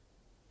said,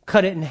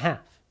 cut it in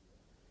half.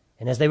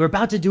 And as they were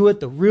about to do it,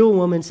 the real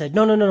woman said,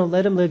 no,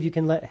 let him live. You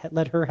can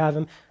let her have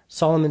him.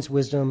 Solomon's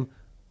wisdom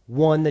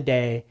won the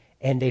day.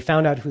 And they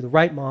found out who the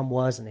right mom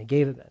was, and they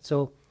gave it back.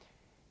 So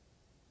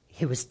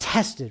it was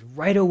tested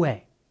right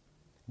away.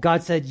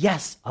 God said,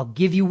 yes, I'll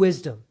give you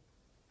wisdom.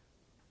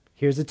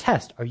 Here's a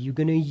test. Are you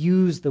going to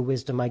use the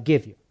wisdom I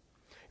give you?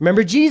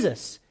 Remember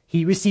Jesus.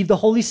 He received the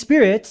Holy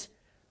Spirit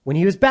when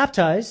he was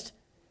baptized.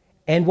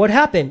 And what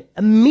happened?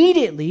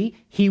 Immediately,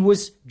 he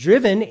was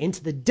driven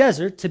into the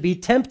desert to be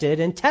tempted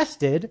and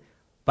tested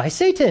by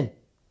Satan.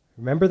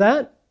 Remember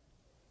that?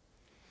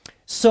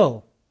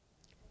 So,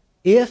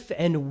 if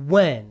and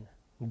when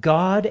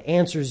God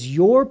answers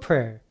your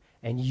prayer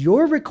and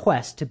your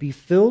request to be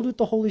filled with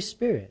the Holy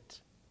Spirit,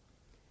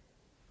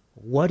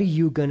 what are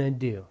you going to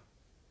do?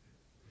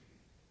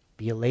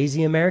 Be a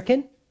lazy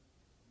American?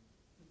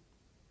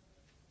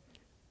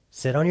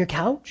 Sit on your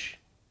couch?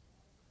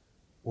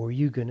 Or are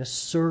you going to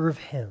serve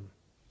him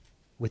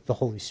with the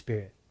Holy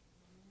Spirit?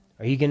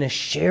 Are you going to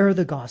share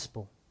the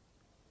gospel?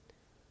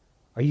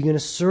 Are you going to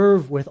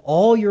serve with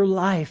all your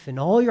life and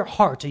all your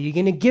heart? Are you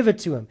going to give it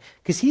to him?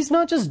 Because he's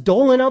not just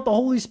doling out the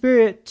Holy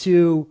Spirit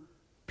to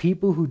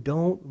people who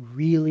don't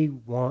really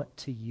want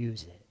to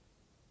use it.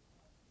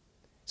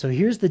 So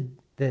here's the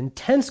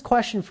intense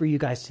question for you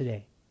guys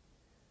today.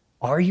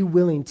 Are you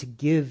willing to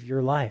give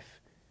your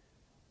life?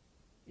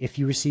 If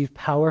you receive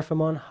power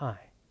from on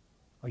high,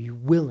 are you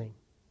willing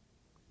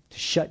to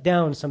shut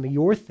down some of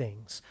your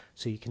things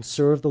so you can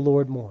serve the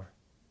Lord more?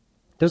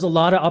 There's a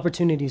lot of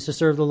opportunities to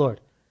serve the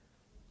Lord.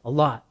 A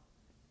lot.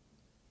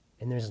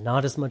 And there's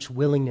not as much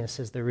willingness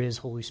as there is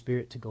Holy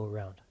Spirit to go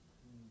around.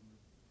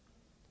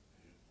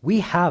 We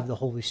have the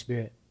Holy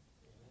Spirit.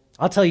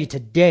 I'll tell you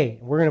today,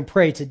 we're going to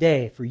pray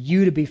today for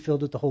you to be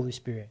filled with the Holy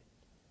Spirit.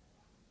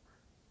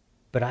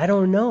 But I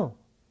don't know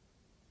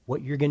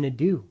what you're going to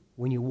do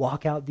when you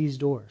walk out these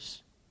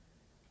doors.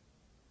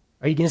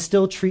 Are you going to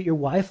still treat your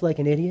wife like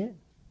an idiot?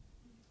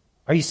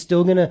 Are you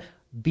still going to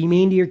be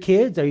mean to your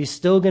kids? Are you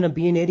still going to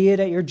be an idiot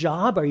at your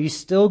job? Are you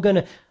still going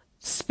to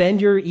spend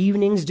your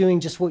evenings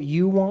doing just what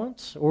you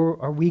want? Or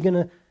are we going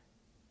to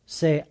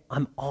say,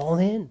 I'm all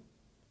in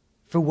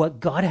for what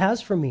God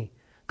has for me?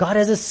 God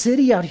has a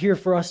city out here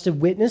for us to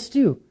witness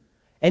to.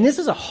 And this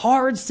is a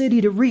hard city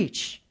to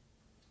reach.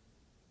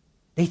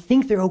 They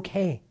think they're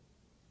okay.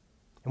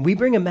 And we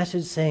bring a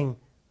message saying,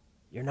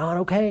 you're not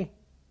okay.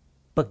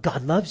 But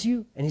God loves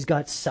you, and he's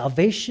got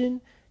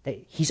salvation that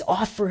he's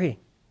offering.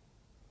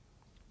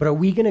 But are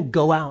we going to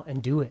go out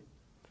and do it?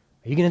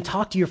 Are you going to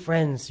talk to your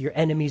friends, your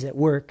enemies at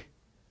work?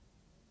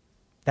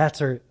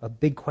 That's a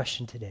big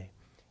question today.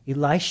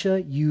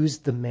 Elisha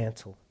used the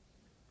mantle.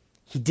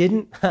 He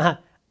didn't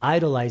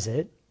idolize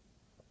it.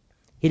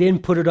 He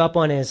didn't put it up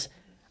on his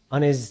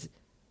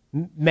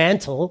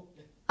mantle.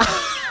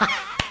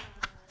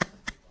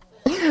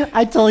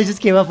 I totally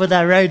just came up with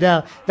that right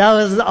now. That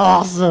was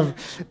awesome.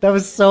 That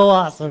was so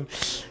awesome.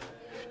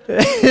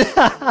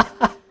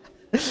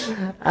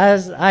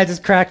 I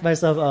just cracked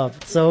myself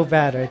up so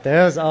bad right there.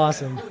 That was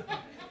awesome.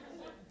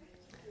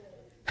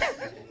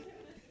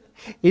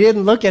 He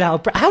didn't look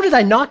at how did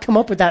I not come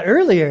up with that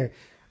earlier?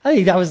 I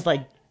think that was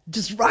like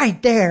just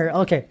right there.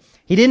 Okay.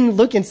 He didn't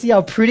look and see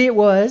how pretty it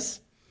was.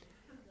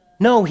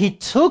 No, he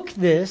took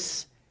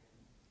this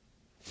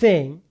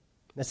thing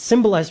that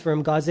symbolized for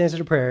him God's answer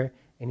to prayer,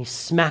 and he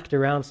smacked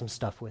around some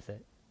stuff with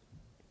it.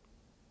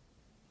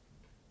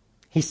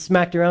 He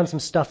smacked around some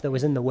stuff that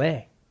was in the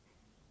way.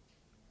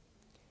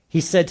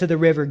 He said to the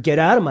river, get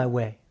out of my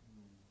way.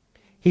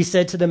 He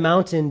said to the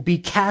mountain, be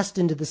cast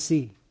into the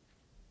sea.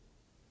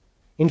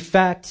 In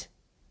fact,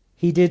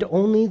 he did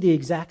only the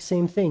exact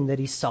same thing that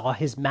he saw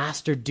his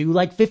master do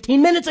like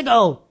 15 minutes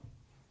ago.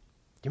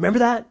 Do you remember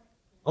that?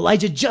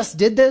 Elijah just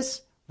did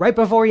this right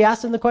before he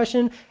asked him the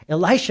question.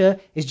 Elisha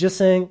is just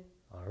saying,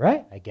 all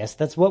right, I guess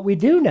that's what we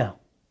do now.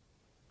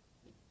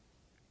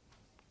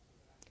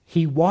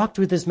 He walked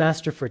with his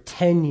master for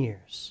 10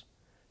 years,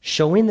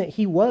 showing that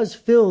he was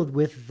filled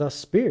with the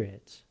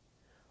Spirit.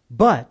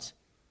 But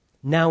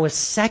now a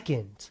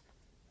second,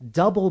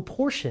 double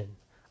portion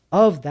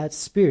of that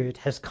Spirit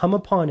has come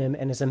upon him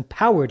and has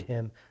empowered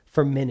him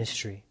for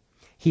ministry.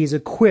 He is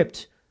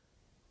equipped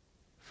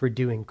for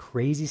doing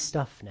crazy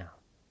stuff now,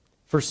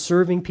 for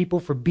serving people,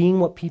 for being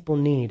what people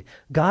need.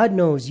 God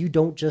knows you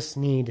don't just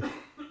need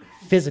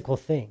physical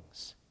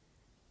things.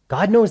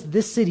 God knows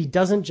this city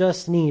doesn't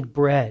just need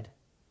bread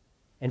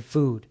and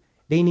food.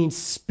 They need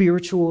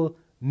spiritual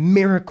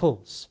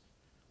miracles.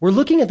 We're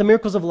looking at the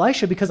miracles of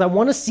Elisha because I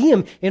want to see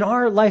him in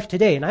our life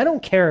today. And I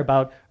don't care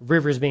about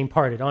rivers being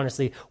parted,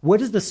 honestly.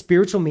 What is the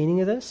spiritual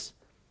meaning of this?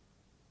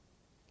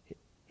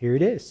 Here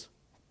it is.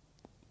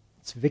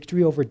 It's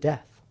victory over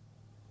death.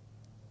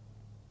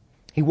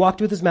 He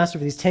walked with his master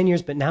for these 10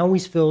 years, but now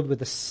he's filled with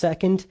the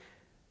second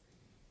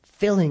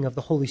filling of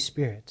the Holy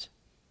Spirit.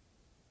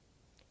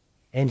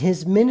 And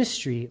his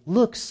ministry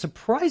looks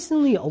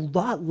surprisingly a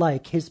lot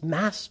like his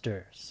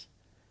master's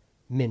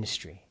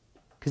ministry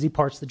because he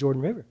parts the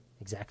Jordan River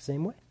exact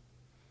same way.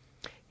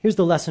 Here's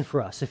the lesson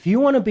for us. If you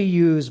want to be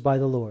used by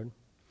the Lord,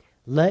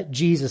 let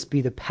Jesus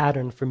be the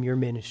pattern from your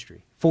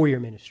ministry, for your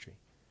ministry.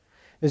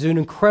 There's an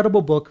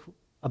incredible book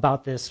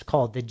about this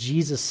called The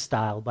Jesus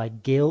Style by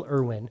Gail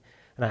Irwin,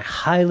 and I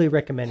highly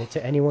recommend it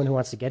to anyone who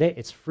wants to get it.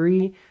 It's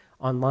free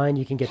online.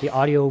 You can get the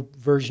audio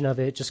version of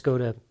it. Just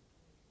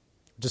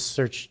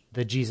search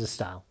The Jesus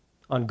Style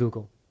on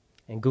Google,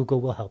 and Google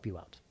will help you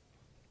out.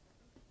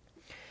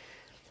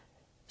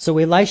 So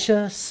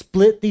Elisha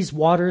split these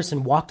waters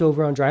and walked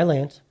over on dry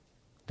land.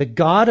 The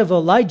God of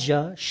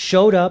Elijah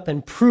showed up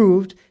and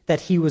proved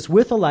that he was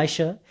with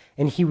Elisha,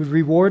 and he would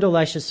reward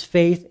Elisha's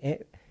faith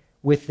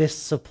with this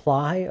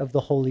supply of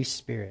the Holy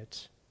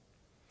Spirit.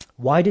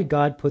 Why did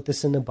God put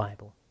this in the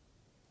Bible?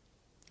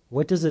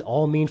 What does it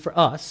all mean for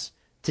us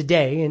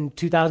today in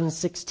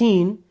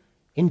 2016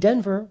 in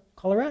Denver,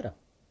 Colorado?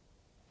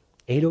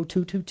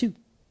 80222.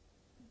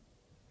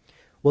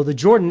 Well, the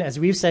Jordan, as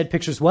we've said,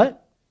 pictures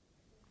what?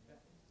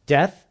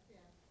 Death.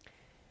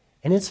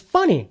 And it's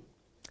funny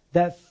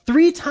that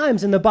 3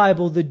 times in the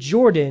Bible, the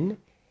Jordan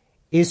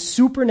is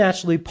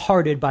supernaturally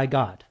parted by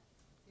God.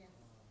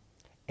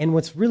 And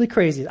what's really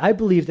crazy, I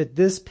believe that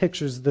this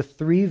pictures the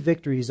 3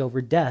 victories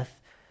over death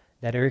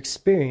that are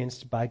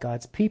experienced by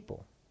God's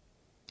people.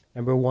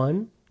 Number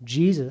 1,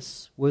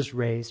 Jesus was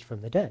raised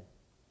from the dead.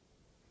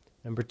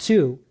 Number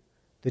 2,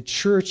 the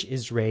church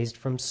is raised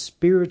from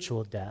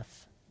spiritual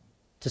death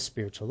to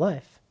spiritual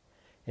life.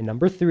 And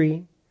number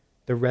 3,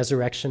 the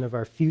resurrection of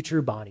our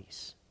future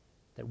bodies,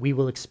 that we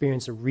will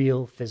experience a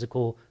real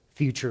physical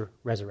future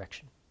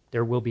resurrection.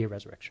 There will be a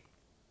resurrection.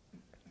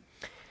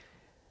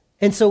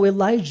 And so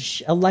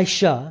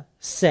Elisha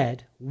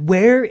said,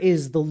 "Where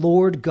is the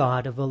Lord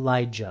God of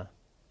Elijah?"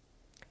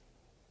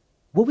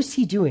 What was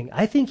he doing?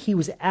 I think he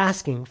was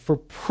asking for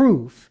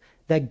proof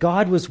that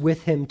God was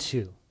with him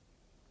too.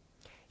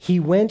 He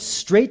went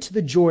straight to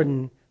the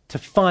Jordan to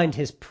find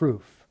his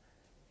proof.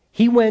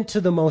 He went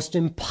to the most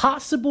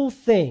impossible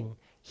thing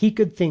he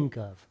could think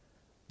of,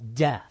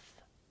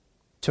 death,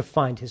 to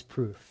find his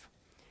proof.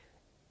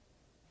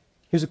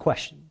 Here's a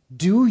question.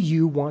 Do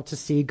you want to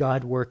see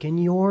God work in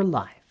your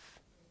life?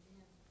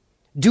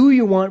 Do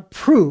you want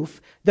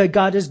proof that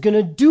God is going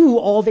to do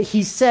all that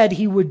he said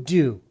he would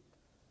do?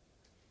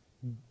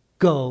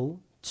 Go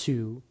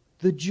to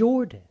the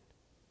Jordan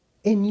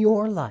in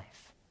your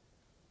life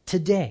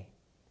today.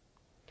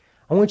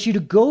 I want you to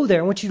go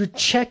there. I want you to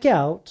check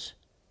out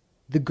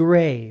the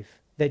grave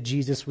that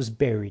Jesus was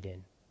buried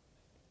in.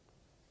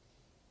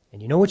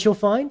 And you know what you'll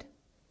find?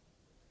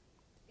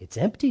 It's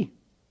empty.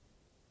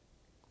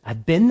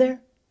 I've been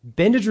there.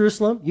 Been to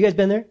Jerusalem. You guys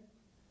been there?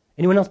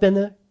 Anyone else been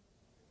there?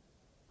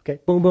 Okay,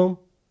 boom, boom.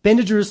 Been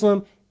to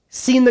Jerusalem.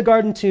 Seen the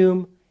garden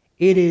tomb.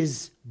 It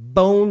is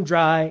bone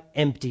dry,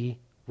 empty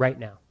right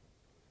now.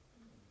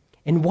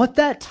 And what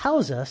that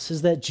tells us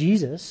is that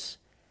Jesus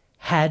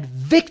had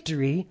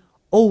victory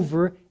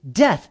over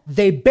death.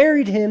 They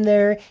buried him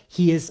there.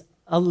 He is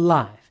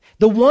alive.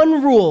 The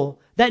one rule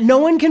that no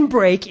one can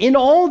break in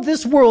all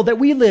this world that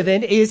we live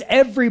in is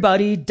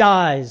everybody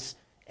dies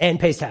and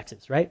pays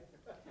taxes, right?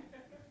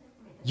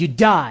 You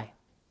die.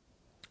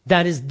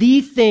 That is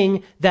the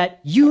thing that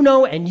you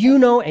know and you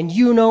know and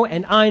you know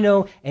and I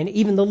know, and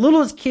even the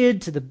littlest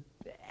kid to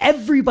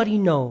everybody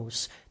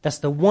knows. That's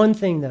the one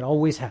thing that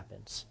always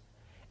happens.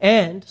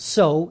 And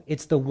so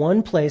it's the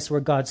one place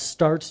where God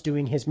starts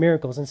doing his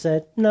miracles and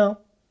said, no,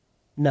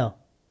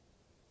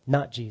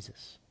 not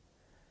Jesus.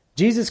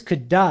 Jesus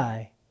could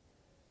die,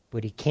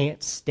 but he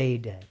can't stay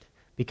dead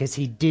because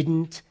he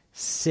didn't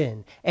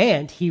sin.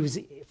 And he was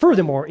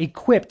furthermore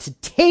equipped to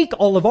take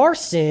all of our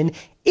sin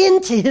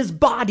into his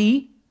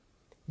body,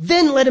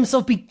 then let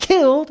himself be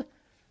killed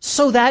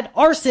so that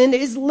our sin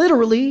is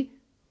literally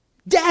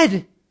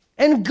dead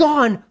and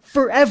gone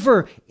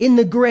forever in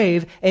the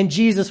grave. And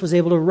Jesus was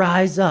able to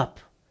rise up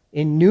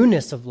in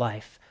newness of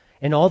life.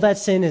 And all that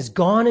sin is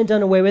gone and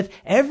done away with.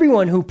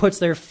 Everyone who puts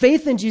their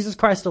faith in Jesus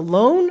Christ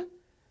alone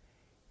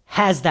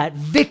has that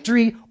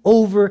victory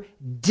over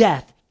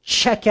death.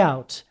 Check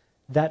out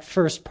that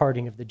first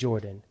parting of the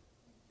Jordan.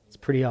 It's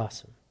pretty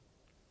awesome.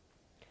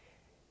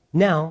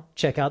 Now,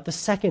 check out the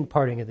second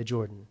parting of the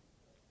Jordan.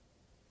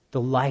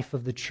 The life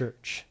of the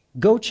church.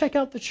 Go check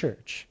out the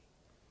church.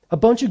 A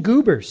bunch of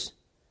goobers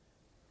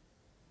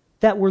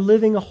that were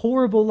living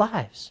horrible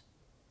lives.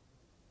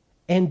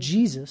 And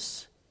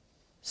Jesus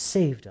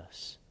saved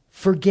us,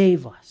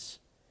 forgave us,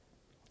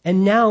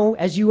 And now,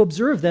 as you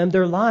observe them,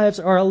 their lives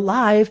are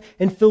alive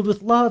and filled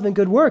with love and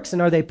good works.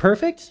 And are they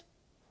perfect?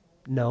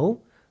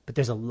 No. But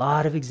there's a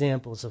lot of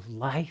examples of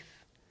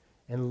life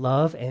and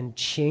love and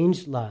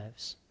changed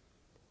lives.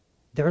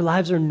 Their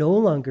lives are no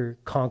longer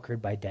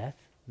conquered by death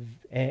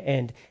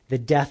and the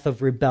death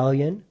of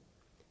rebellion,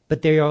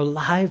 but they are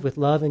alive with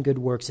love and good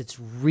works. It's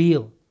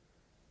real.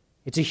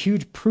 It's a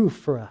huge proof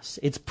for us.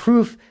 It's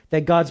proof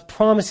that God's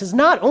promise is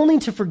not only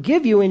to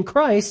forgive you in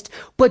Christ,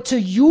 but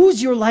to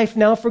use your life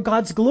now for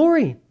God's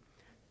glory.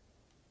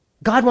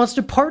 God wants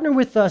to partner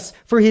with us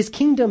for his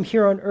kingdom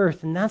here on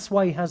earth, and that's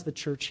why he has the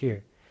church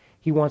here.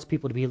 He wants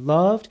people to be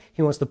loved.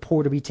 He wants the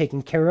poor to be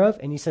taken care of,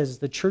 and he says it's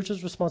the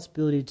church's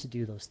responsibility to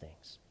do those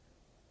things.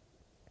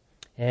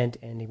 And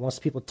he wants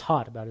people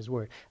taught about his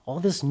word. All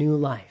this new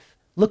life.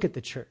 Look at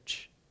the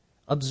church.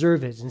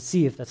 Observe it and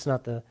see if that's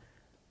not the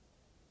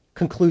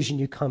conclusion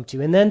you come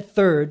to. And then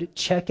third,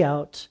 check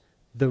out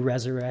the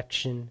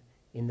resurrection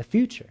in the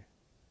future.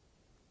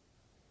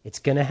 It's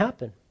going to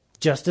happen,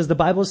 just as the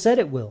Bible said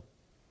it will.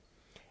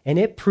 And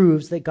it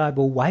proves that God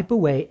will wipe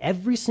away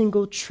every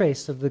single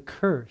trace of the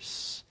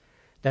curse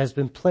that has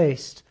been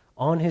placed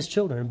on his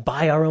children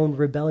by our own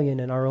rebellion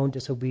and our own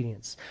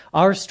disobedience.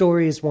 Our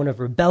story is one of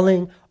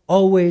rebelling,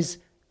 always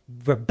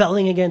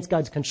rebelling against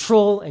God's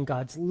control and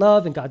God's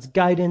love and God's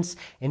guidance.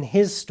 And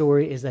his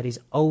story is that he's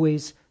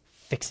always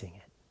fixing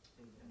it.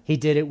 He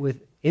did it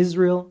with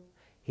Israel.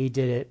 He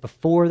did it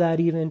before that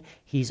even.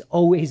 He's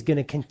always going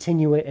to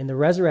continue it. And the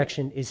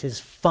resurrection is his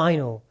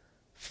final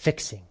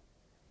fixing.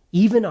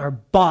 Even our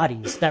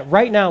bodies, that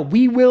right now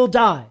we will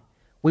die.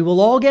 We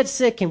will all get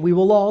sick and we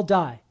will all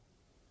die.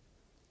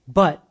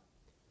 But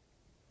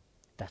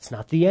that's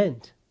not the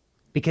end.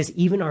 Because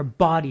even our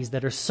bodies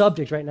that are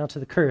subject right now to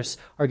the curse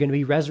are going to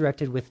be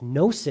resurrected with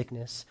no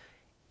sickness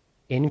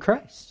in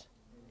Christ.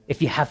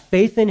 If you have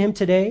faith in him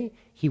today,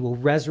 he will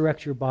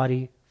resurrect your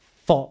body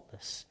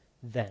faultless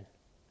then.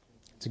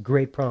 It's a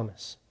great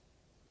promise.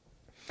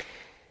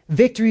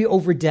 Victory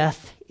over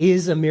death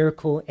is a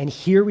miracle, and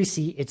here we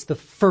see it's the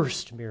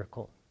first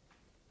miracle.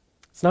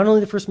 It's not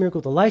only the first miracle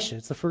with Elisha,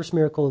 it's the first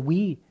miracle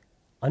we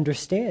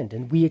understand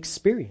and we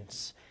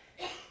experience.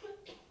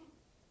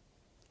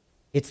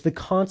 It's the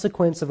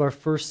consequence of our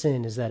first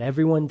sin is that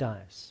everyone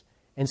dies.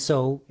 And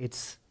so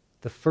it's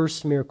the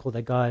first miracle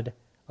that God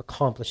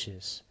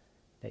accomplishes,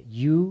 that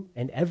you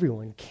and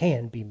everyone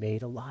can be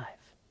made alive.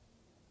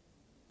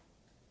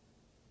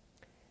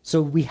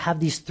 So we have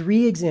these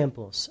three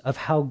examples of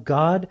how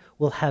God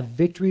will have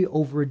victory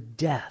over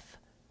death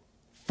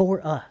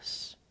for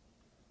us.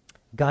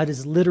 God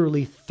is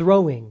literally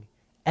throwing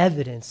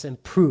evidence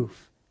and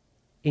proof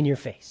in your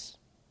face.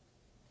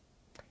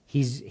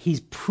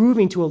 He's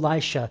proving to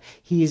Elisha,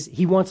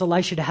 he wants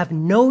Elisha to have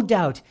no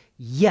doubt,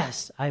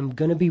 yes, I'm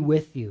going to be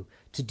with you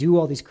to do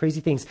all these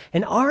crazy things.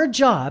 And our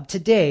job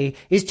today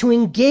is to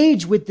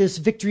engage with this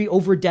victory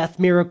over death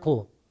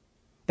miracle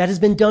that has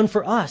been done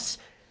for us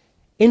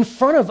in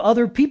front of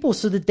other people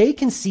so that they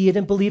can see it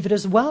and believe it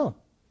as well.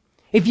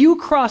 If you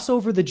cross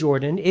over the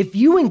Jordan, if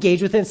you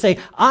engage with it and say,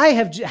 I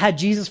have had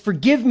Jesus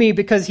forgive me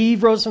because he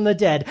rose from the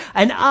dead,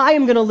 and I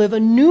am going to live a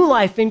new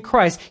life in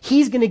Christ.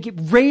 He's going to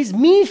raise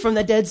me from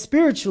the dead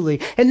spiritually.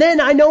 And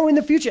then I know in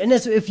the future, and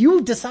if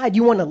you decide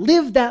you want to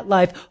live that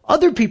life,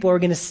 other people are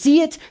going to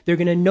see it, they're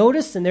going to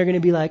notice, and they're going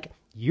to be like,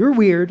 you're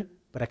weird,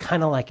 but I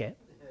kind of like it.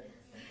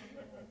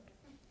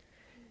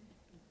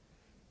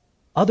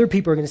 Other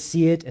people are going to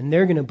see it, and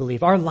they're going to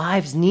believe. Our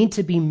lives need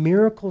to be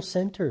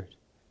miracle-centered.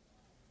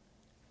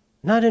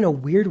 Not in a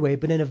weird way,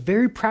 but in a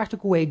very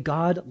practical way.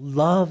 God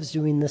loves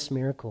doing this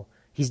miracle.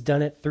 He's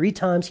done it 3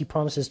 times. He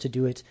promises to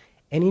do it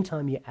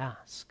anytime you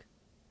ask.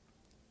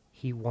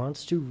 He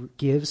wants to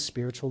give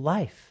spiritual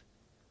life.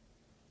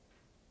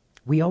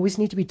 We always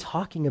need to be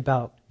talking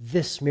about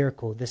this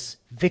miracle, this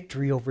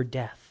victory over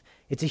death.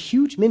 It's a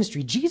huge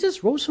ministry.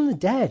 Jesus rose from the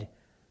dead.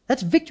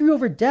 That's victory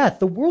over death.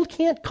 The world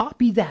can't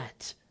copy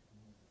that.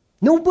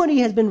 Nobody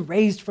has been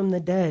raised from the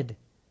dead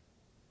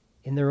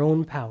in their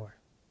own power.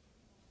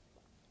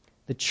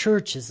 The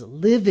church is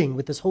living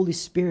with this Holy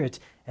Spirit,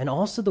 and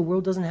also the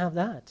world doesn't have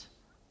that.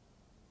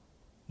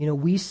 You know,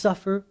 we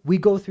suffer, we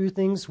go through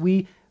things,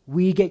 we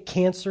get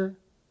cancer,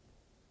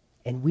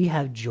 and we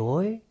have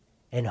joy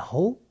and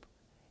hope,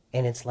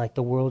 and it's like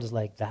the world is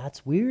like,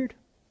 that's weird.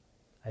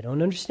 I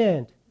don't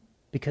understand.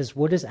 Because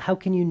how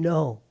can you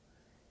know?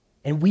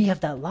 And we have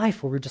that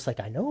life where we're just like,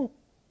 I know.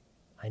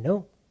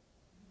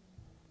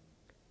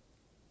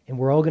 And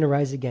we're all going to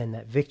rise again,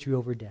 that victory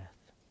over death.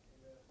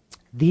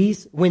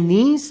 When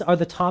these are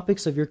the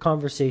topics of your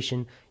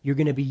conversation, you're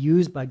going to be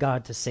used by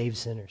God to save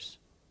sinners.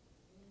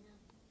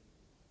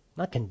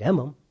 Not condemn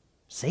them,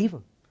 save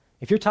them.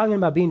 If you're talking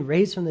about being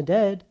raised from the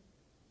dead,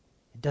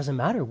 it doesn't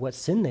matter what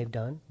sin they've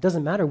done. It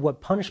doesn't matter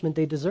what punishment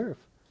they deserve.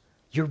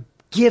 You're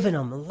giving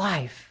them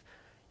life.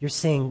 You're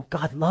saying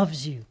God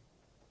loves you.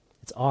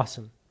 It's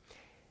awesome.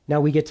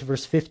 Now we get to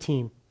verse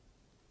 15.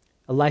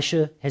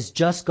 Elisha has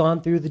just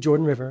gone through the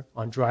Jordan River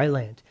on dry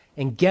land.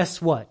 And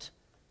guess what?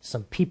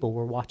 Some people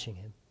were watching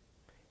him.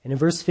 And in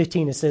verse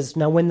 15 it says,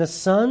 "Now when the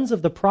sons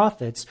of the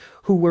prophets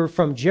who were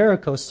from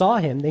Jericho saw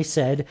him, they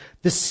said,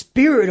 'The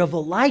spirit of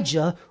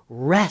Elijah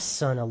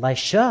rests on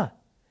Elisha.'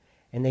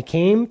 And they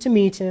came to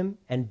meet him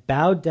and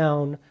bowed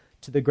down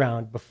to the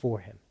ground before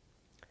him."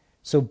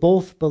 So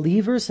both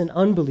believers and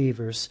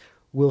unbelievers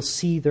will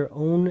see their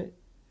own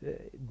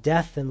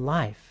death and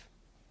life.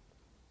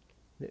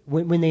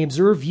 When they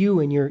observe you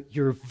and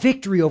your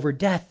victory over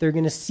death, they're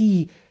going to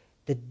see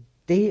that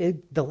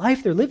the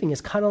life they're living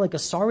is kind of like a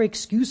sorry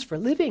excuse for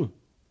living.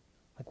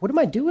 Like, what am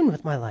I doing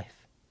with my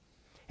life?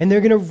 And they're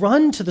going to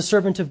run to the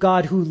servant of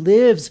God who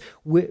lives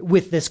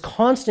with this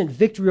constant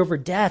victory over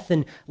death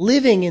and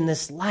living in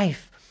this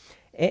life.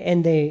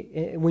 And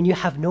when you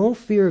have no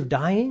fear of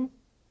dying,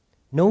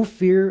 no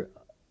fear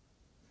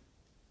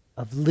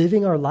of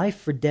living our life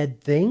for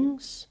dead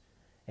things,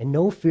 and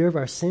no fear of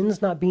our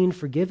sins not being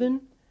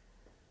forgiven,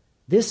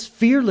 this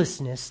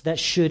fearlessness that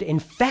should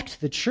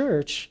infect the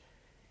church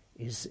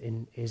is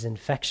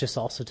infectious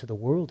also to the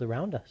world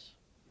around us.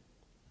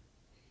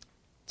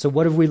 So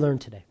what have we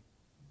learned today?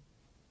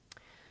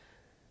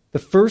 The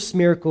first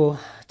miracle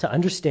to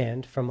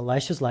understand from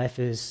Elisha's life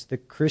is the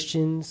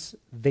Christian's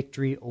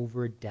victory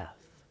over death.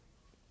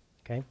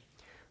 Okay?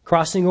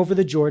 Crossing over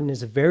the Jordan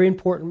is a very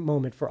important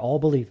moment for all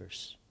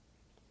believers.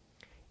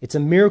 It's a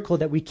miracle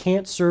that we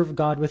can't serve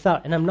God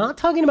without. And I'm not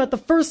talking about the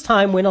first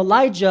time when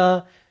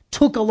Elijah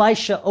took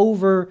Elisha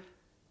over.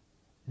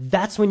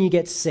 That's when you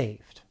get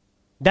saved.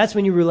 That's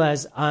when you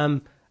realize,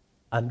 I'm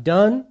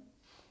done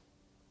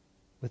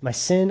with my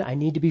sin. I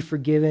need to be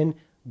forgiven.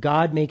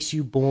 God makes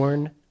you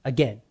born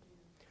again.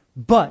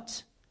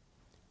 But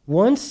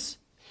once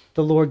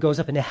the Lord goes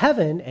up into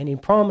heaven and he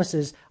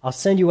promises, I'll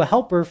send you a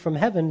helper from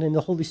heaven in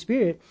the Holy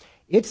Spirit,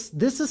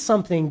 this is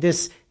something,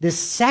 this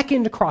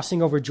second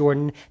crossing over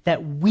Jordan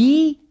that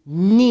we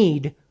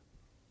need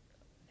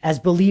as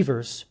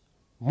believers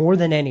more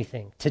than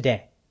anything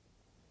today.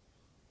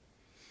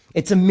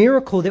 It's a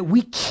miracle that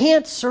we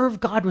can't serve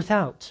God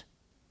without.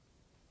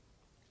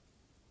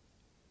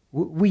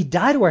 We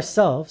die to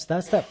ourselves.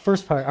 That's that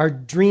first part. Our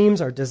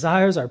dreams, our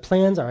desires, our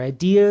plans, our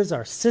ideas,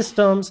 our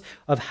systems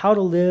of how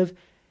to live.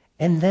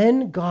 And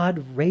then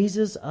God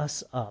raises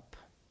us up.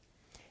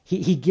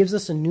 He gives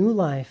us a new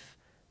life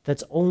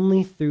that's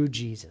only through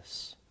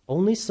Jesus,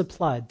 only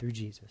supplied through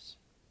Jesus.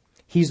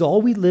 He's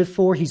all we live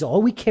for. He's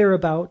all we care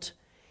about.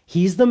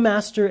 He's the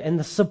master and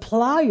the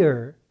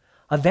supplier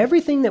of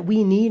everything that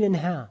we need and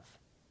have.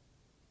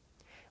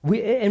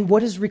 And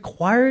what is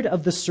required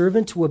of the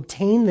servant to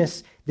obtain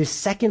this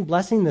second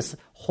blessing, this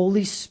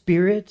Holy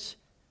Spirit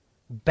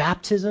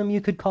baptism, you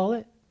could call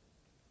it,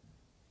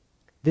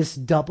 this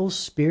double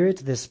spirit,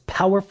 this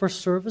power for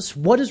service,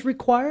 what is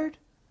required?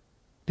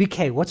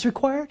 BK, what's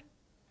required?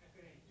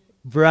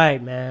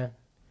 Right, man.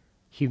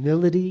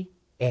 Humility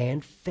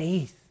and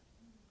faith.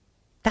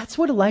 That's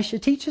what Elisha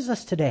teaches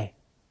us today.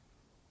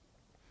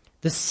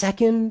 The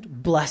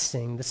second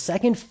blessing, the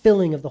second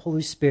filling of the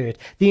Holy Spirit,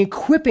 the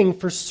equipping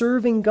for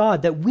serving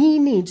God that we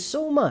need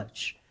so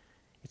much.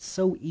 It's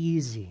so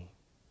easy.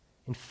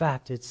 In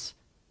fact, it's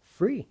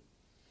free.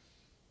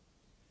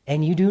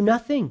 And you do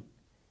nothing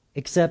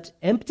except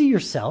empty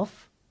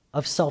yourself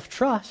of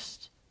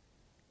self-trust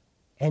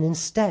and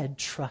instead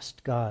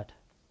trust God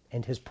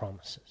and his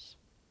promises.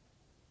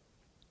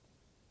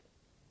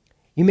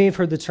 You may have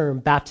heard the term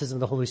baptism of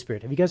the Holy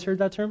Spirit. Have you guys heard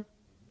that term?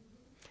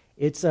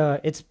 It's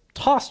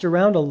tossed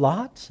around a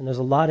lot, and there's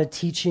a lot of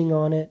teaching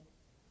on it.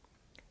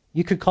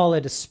 You could call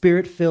it a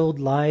spirit-filled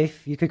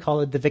life. You could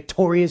call it the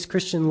victorious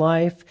Christian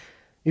life.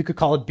 You could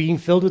call it being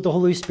filled with the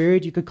Holy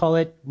Spirit. You could call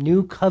it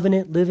new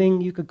covenant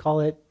living. You could call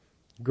it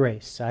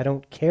grace. I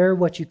don't care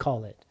what you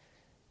call it.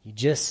 You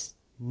just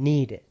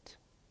need it.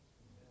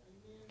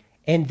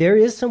 And there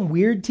is some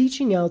weird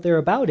teaching out there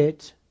about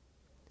it,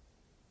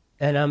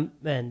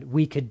 and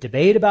we could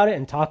debate about it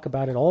and talk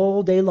about it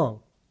all day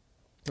long,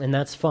 and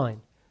that's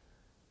fine.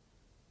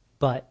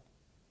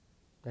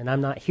 And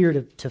I'm not here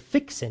to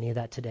fix any of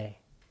that today.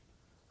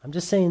 I'm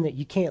just saying that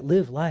you can't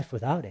live life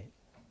without it.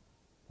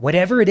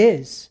 Whatever it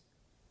is,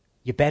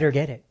 you better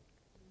get it.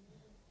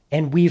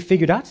 And we've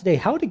figured out today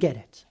how to get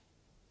it.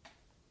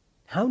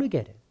 How to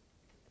get it.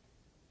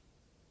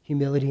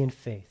 Humility and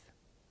faith.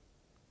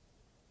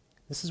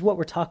 This is what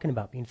we're talking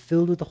about, being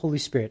filled with the Holy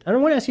Spirit. And I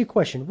want to ask you a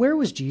question. Where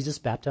was Jesus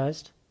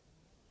baptized?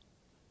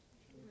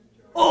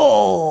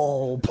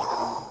 Oh!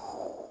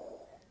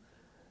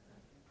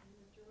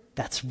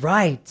 That's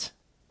right.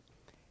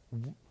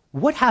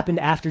 What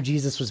happened after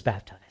Jesus was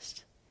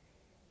baptized?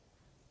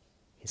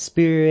 His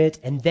Spirit,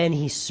 and then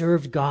he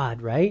served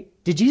God, right?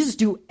 Did Jesus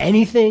do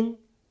anything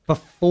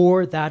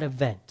before that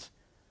event?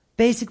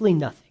 Basically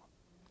nothing.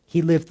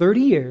 He lived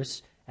 30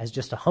 years as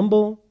just a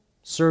humble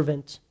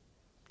servant,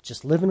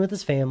 just living with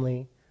his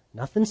family,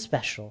 nothing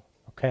special,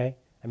 okay?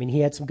 I mean, he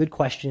had some good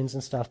questions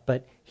and stuff,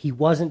 but he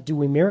wasn't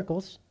doing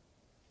miracles.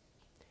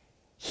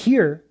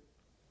 Here,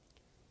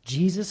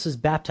 Jesus is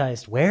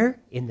baptized where?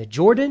 In the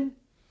Jordan,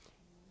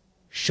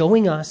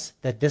 showing us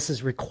that this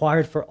is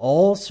required for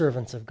all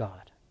servants of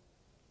God.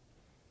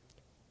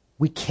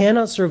 We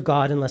cannot serve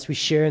God unless we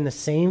share in the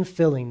same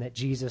filling that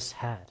Jesus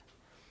had.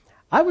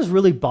 I was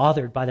really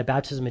bothered by the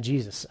baptism of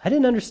Jesus. I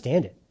didn't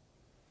understand it.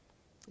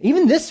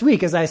 Even this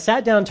week, as I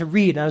sat down to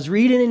read, and I was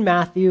reading in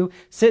Matthew,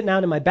 sitting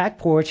out on my back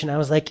porch, and I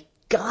was like,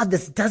 God,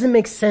 this doesn't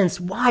make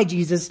sense. Why,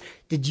 Jesus,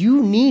 did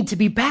you need to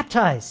be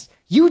baptized?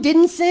 You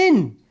didn't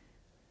sin.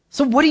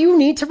 So what do you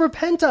need to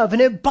repent of?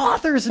 And it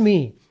bothers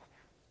me.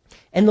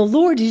 And the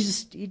Lord, he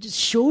just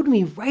showed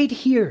me right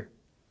here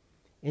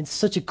in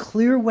such a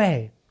clear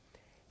way.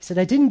 He said,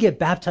 I didn't get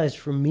baptized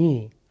for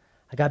me.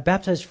 I got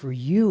baptized for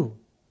you,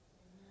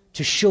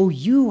 to show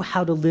you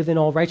how to live in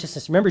all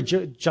righteousness. Remember,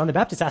 John the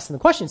Baptist asked him the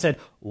question, said,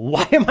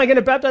 why am I going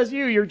to baptize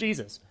you? You're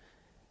Jesus.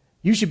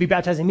 You should be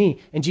baptizing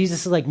me. And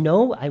Jesus is like,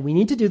 no, we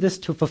need to do this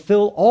to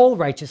fulfill all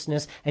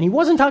righteousness. And he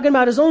wasn't talking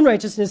about his own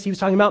righteousness. He was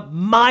talking about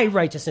my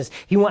righteousness.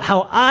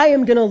 How I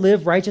am going to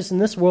live righteous in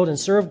this world and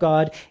serve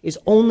God is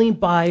only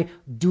by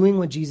doing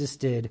what Jesus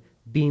did,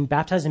 being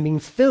baptized and being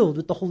filled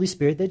with the Holy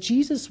Spirit that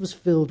Jesus was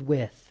filled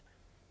with.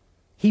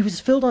 He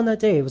was filled on that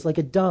day. It was like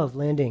a dove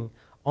landing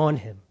on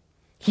him.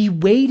 He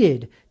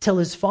waited till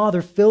his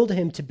Father filled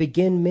him to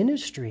begin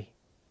ministry.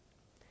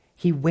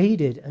 He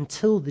waited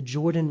until the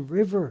Jordan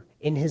River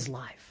in his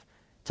life,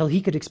 till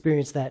he could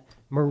experience that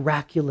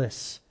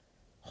miraculous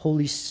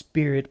Holy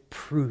Spirit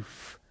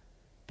proof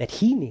that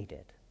he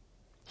needed.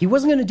 He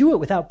wasn't going to do it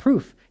without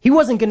proof. He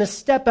wasn't going to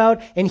step out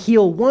and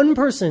heal one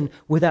person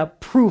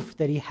without proof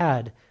that he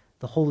had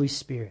the Holy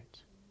Spirit.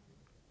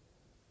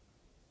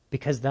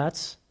 Because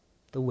that's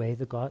the way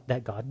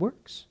that God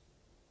works.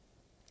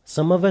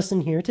 Some of us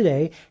in here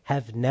today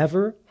have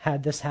never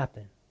had this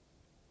happen.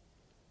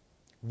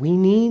 We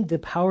need the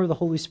power of the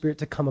Holy Spirit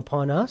to come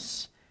upon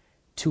us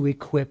to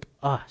equip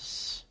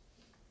us.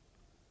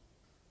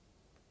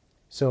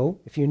 So,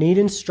 if you need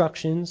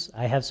instructions,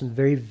 I have some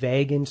very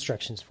vague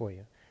instructions for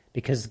you,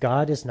 because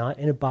God is not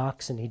in a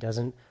box and he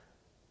doesn't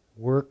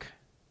work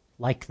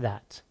like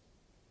that.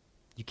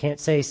 You can't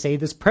say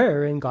this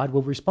prayer and God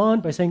will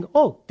respond by saying,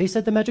 oh, they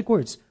said the magic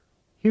words.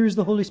 Here's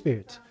the Holy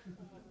Spirit.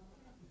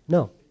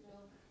 No.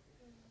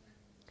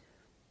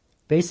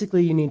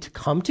 Basically, you need to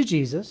come to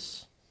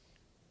Jesus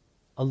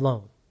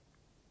alone.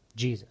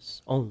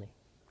 Jesus only.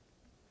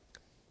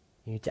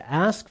 You need to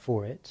ask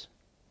for it,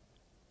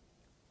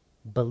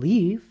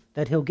 believe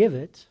that he'll give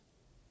it,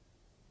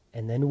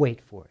 and then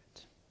wait for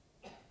it.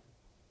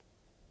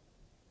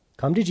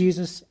 Come to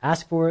Jesus,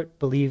 ask for it,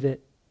 believe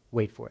it,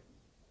 wait for it.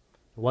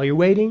 While you're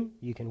waiting,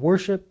 you can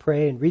worship,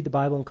 pray, and read the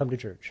Bible and come to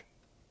church.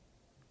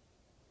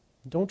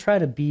 Don't try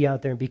to be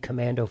out there and be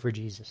commando for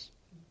Jesus.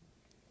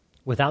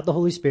 Without the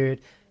Holy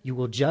Spirit, you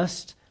will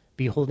just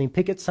be holding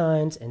picket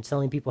signs and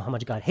telling people how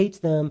much God hates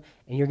them,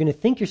 and you're going to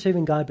think you're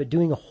serving God, but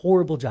doing a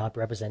horrible job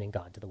representing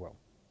God to the world.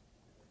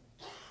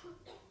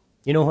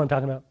 You know who I'm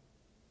talking about?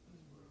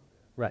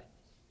 Right.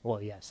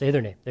 Well, yeah, say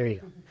their name. There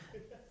you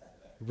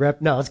go.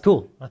 No, it's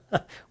cool.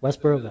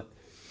 Westboro.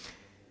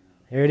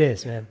 There it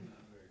is, man.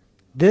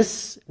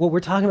 What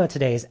we're talking about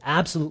today is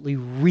absolutely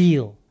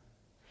real.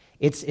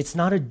 It's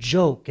not a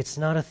joke. It's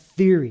not a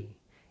theory.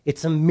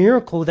 It's a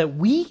miracle that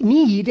we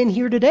need in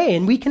here today,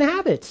 and we can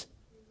have it.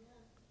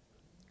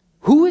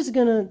 Who is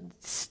going to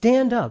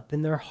stand up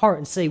in their heart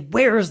and say,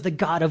 where is the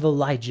God of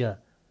Elijah?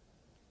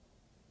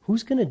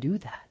 Who's going to do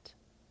that?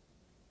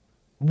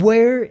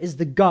 Where is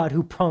the God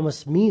who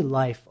promised me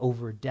life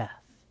over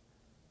death?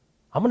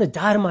 I'm going to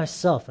die to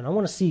myself, and I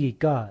want to see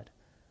God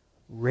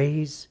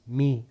raise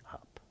me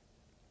up.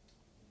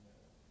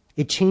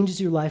 It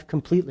changes your life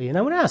completely. And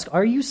I want to ask,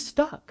 are you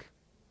stuck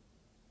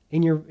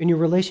in your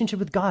relationship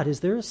with God? Is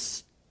there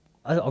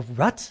a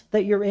rut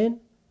that you're in?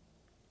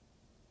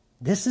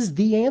 This is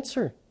the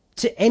answer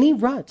to any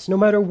rut, no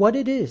matter what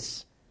it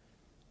is.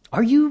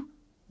 Are you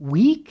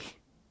weak?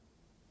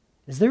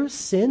 Is there a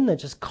sin that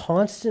just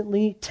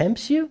constantly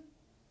tempts you?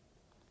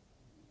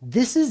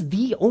 This is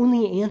the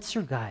only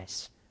answer,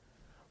 guys.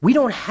 We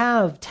don't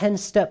have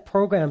 10-step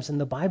programs in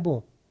the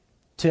Bible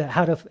to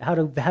how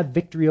to have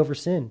victory over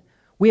sin.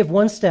 We have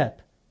one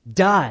step: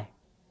 die.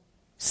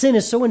 Sin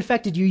has so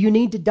infected you, you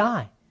need to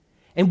die.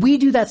 And we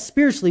do that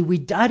spiritually. We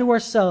die to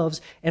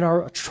ourselves and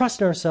our trust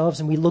in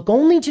ourselves, and we look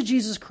only to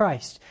Jesus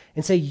Christ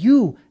and say,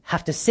 you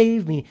have to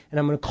save me, and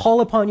I'm going to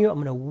call upon you, I'm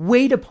going to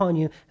wait upon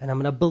you, and I'm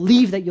going to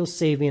believe that you'll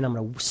save me, and I'm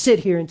going to sit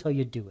here until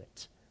you do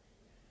it.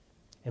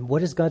 And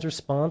what is God's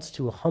response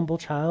to a humble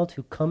child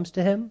who comes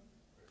to him?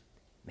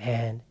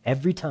 Man,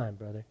 every time,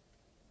 brother.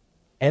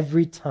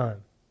 Every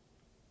time.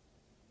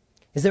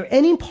 Is there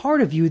any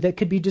part of you that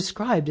could be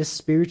described as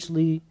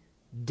spiritually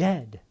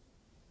dead?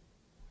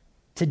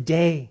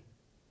 Today,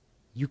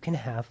 you can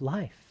have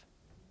life.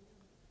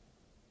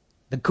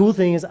 The cool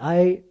thing is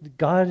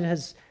God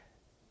has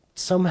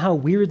somehow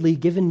weirdly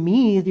given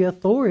me the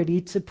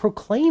authority to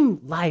proclaim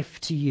life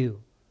to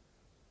you.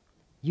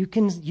 You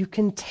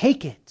can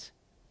take it.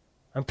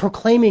 I'm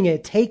proclaiming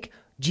it. Take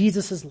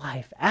Jesus'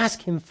 life.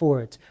 Ask him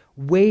for it.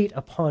 Wait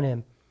upon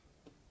him.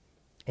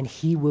 And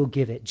he will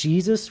give it.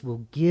 Jesus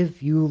will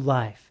give you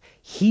life.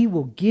 He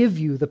will give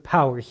you the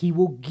power. He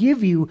will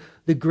give you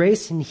the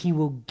grace, and he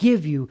will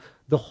give you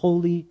the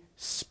Holy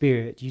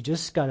Spirit. You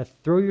just got to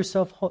throw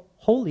yourself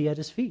wholly at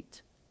his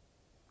feet.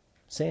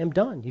 Say, I'm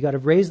done. You got to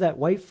raise that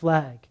white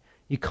flag.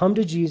 You come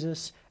to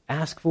Jesus,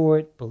 ask for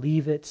it,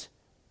 believe it,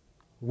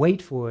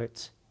 wait for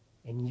it,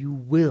 and you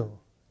will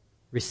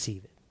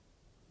receive it.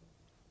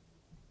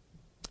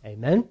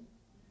 Amen?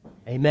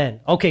 Amen.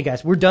 Okay,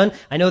 guys, we're done.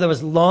 I know that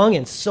was long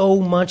and so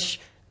much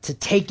to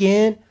take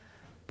in,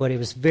 but it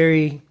was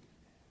very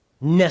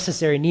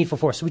necessary, needful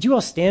for us. So would you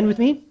all stand with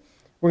me?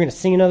 We're going to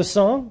sing another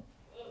song,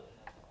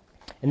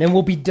 and then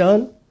we'll be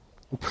done.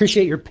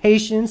 Appreciate your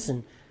patience,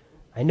 and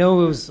I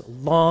know it was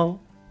long.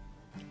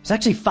 There's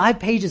actually 5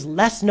 pages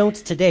less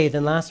notes today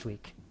than last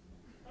week.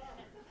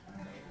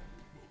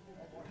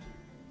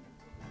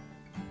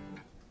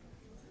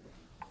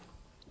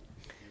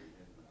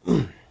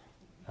 Let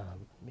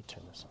me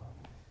turn this on.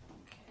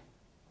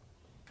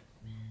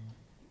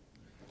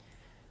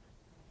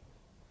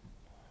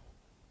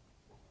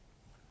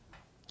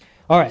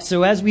 All right,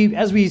 so as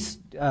we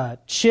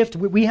shift,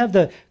 we have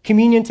the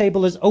communion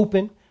table is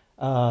open.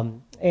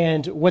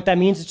 And what that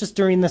means is just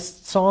during this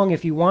song,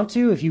 if you want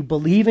to, if you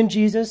believe in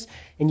Jesus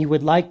and you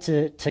would like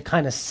to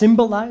kind of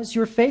symbolize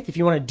your faith, if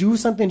you want to do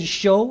something to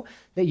show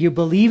that you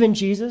believe in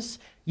Jesus,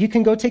 you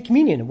can go take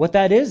communion. And what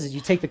that is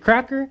you take the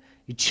cracker,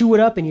 you chew it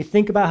up, and you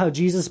think about how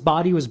Jesus'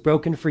 body was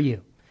broken for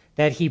you.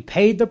 That he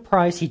paid the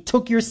price, he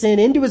took your sin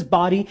into his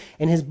body,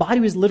 and his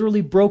body was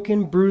literally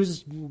broken,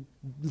 bruised,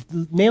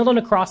 nailed on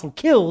a cross, and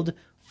killed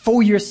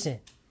for your sin.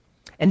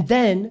 And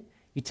then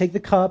you take the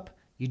cup,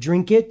 you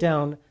drink it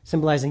down,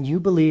 symbolizing you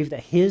believe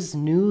that his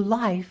new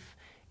life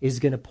is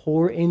going to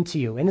pour into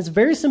you. And it's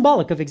very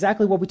symbolic of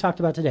exactly what we talked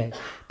about today,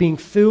 being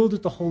filled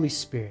with the Holy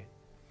Spirit.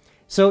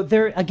 So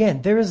there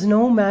is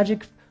no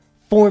magic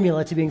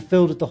formula to being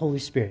filled with the Holy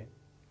Spirit.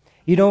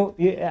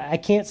 I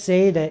can't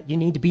say that you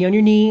need to be on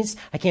your knees.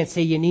 I can't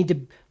say you need to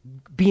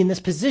be in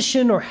this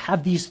position or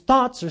have these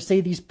thoughts or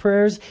say these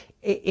prayers.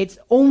 It's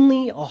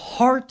only a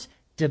heart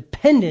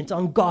dependent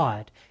on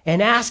God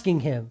and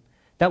asking him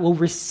that will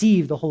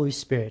receive the Holy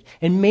Spirit.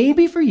 And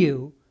maybe for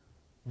you,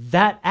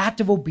 that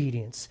act of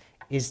obedience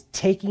is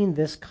taking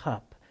this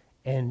cup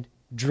and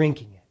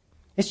drinking it.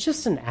 It's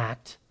just an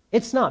act.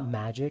 It's not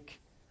magic,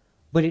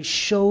 but it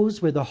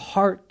shows where the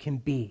heart can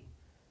be.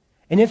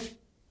 And if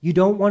you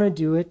don't want to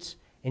do it,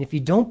 and if you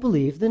don't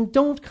believe, then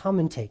don't come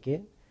and take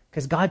it,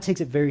 because God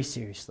takes it very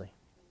seriously.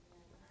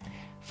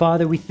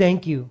 Father, we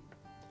thank you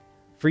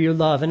for your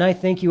love, and I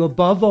thank you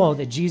above all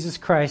that Jesus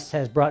Christ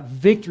has brought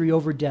victory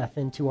over death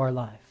into our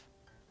life.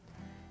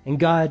 And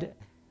God,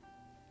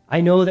 I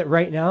know that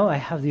right now I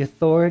have the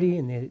authority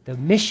and the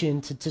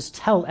mission to just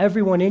tell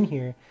everyone in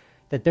here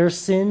that their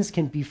sins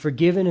can be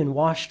forgiven and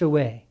washed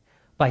away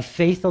by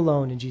faith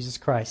alone in Jesus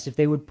Christ. If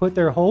they would put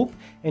their hope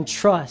and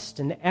trust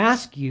and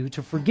ask you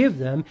to forgive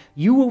them,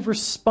 you will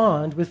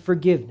respond with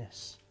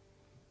forgiveness.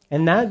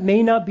 And that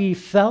may not be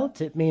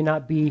felt. It may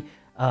not be,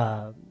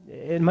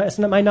 it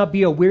might not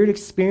be a weird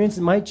experience.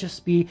 It might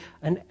just be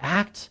an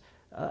act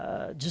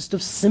just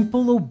of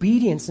simple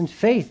obedience and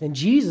faith. And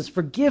Jesus,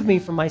 forgive me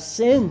for my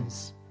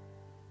sins.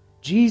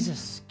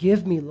 Jesus,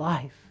 give me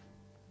life.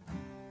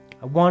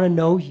 I want to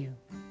know you.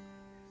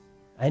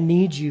 I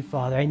need you,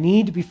 Father. I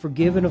need to be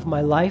forgiven of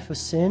my life of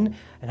sin,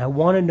 and I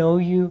want to know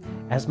you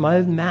as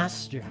my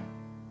Master,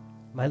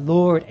 my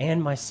Lord,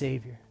 and my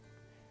Savior.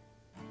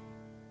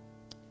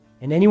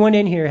 And anyone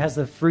in here has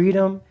the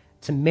freedom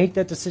to make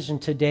that decision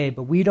today,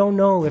 but we don't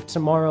know if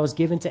tomorrow is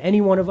given to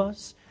any one of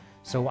us.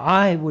 So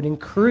I would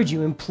encourage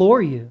you,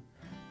 implore you,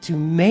 to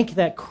make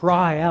that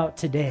cry out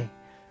today.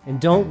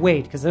 And don't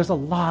wait, because there's a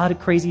lot of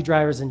crazy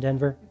drivers in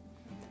Denver.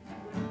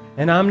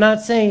 And I'm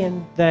not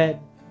saying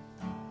anything.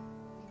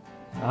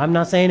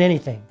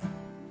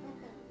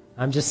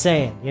 I'm just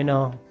saying,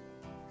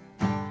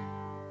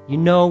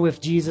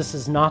 if Jesus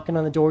is knocking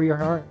on the door of your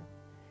heart,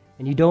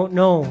 and you don't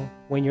know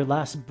when your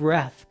last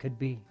breath could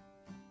be.